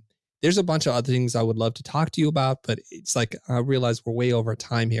 There's a bunch of other things I would love to talk to you about, but it's like, I realize we're way over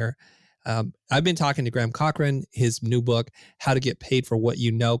time here. I've been talking to Graham Cochrane. His new book, How to Get Paid for What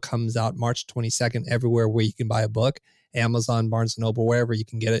You Know, comes out March 22nd, everywhere where you can buy a book, Amazon, Barnes & Noble, wherever you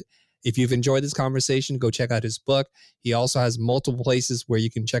can get it. If you've enjoyed this conversation, go check out his book. He also has multiple places where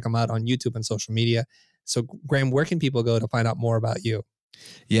you can check him out on YouTube and social media. So Graham, where can people go to find out more about you?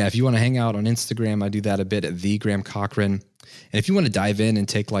 Yeah, if you want to hang out on Instagram, I do that a bit at the Graham Cochrane. And if you want to dive in and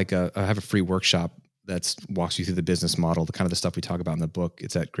take I have a free workshop that walks you through the business model, the kind of the stuff we talk about in the book.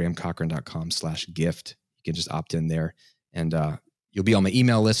 It's at grahamcochrane.com/gift. You can just opt in there and you'll be on my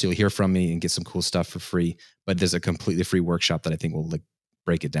email list. You'll hear from me and get some cool stuff for free. But there's a completely free workshop that I think will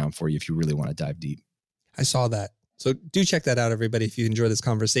break it down for you if you really want to dive deep. I saw that. So do check that out, everybody, if you enjoy this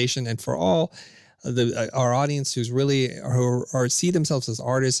conversation. And for all our audience who's really or see themselves as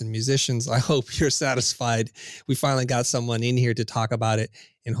artists and musicians, I hope you're satisfied. We finally got someone in here to talk about it,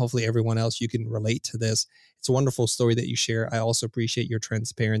 and hopefully everyone else, you can relate to this. It's a wonderful story that you share. I also appreciate your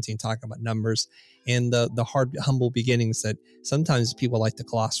transparency and talking about numbers and the hard, humble beginnings that sometimes people like to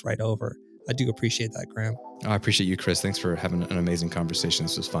gloss right over. I do appreciate that, Graham. I appreciate you, Chris. Thanks for having an amazing conversation.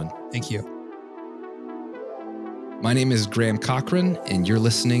 This was fun. Thank you. My name is Graham Cochrane, and you're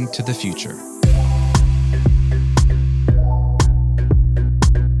listening to The Future.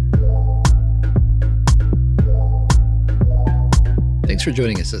 Thanks for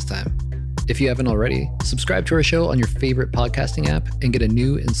joining us this time. If you haven't already, subscribe to our show on your favorite podcasting app and get a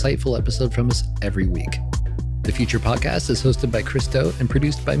new, insightful episode from us every week. The Future Podcast is hosted by Chris Doe and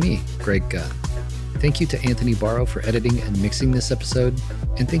produced by me, Greg Gunn. Thank you to Anthony Barrow for editing and mixing this episode,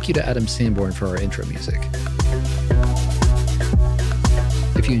 and thank you to Adam Sanborn for our intro music.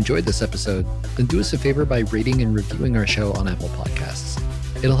 If you enjoyed this episode, then do us a favor by rating and reviewing our show on Apple Podcasts.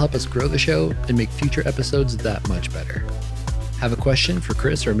 It'll help us grow the show and make future episodes that much better. Have a question for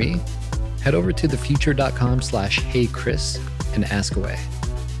Chris or me? Head over to thefuture.com/heychris and ask away.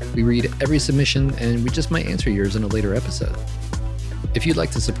 We read every submission and we just might answer yours in a later episode. If you'd like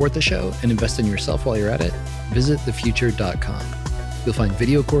to support the show and invest in yourself while you're at it, visit thefuture.com. You'll find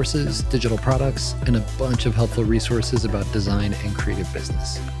video courses, digital products, and a bunch of helpful resources about design and creative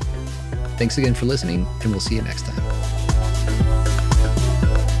business. Thanks again for listening, and we'll see you next time.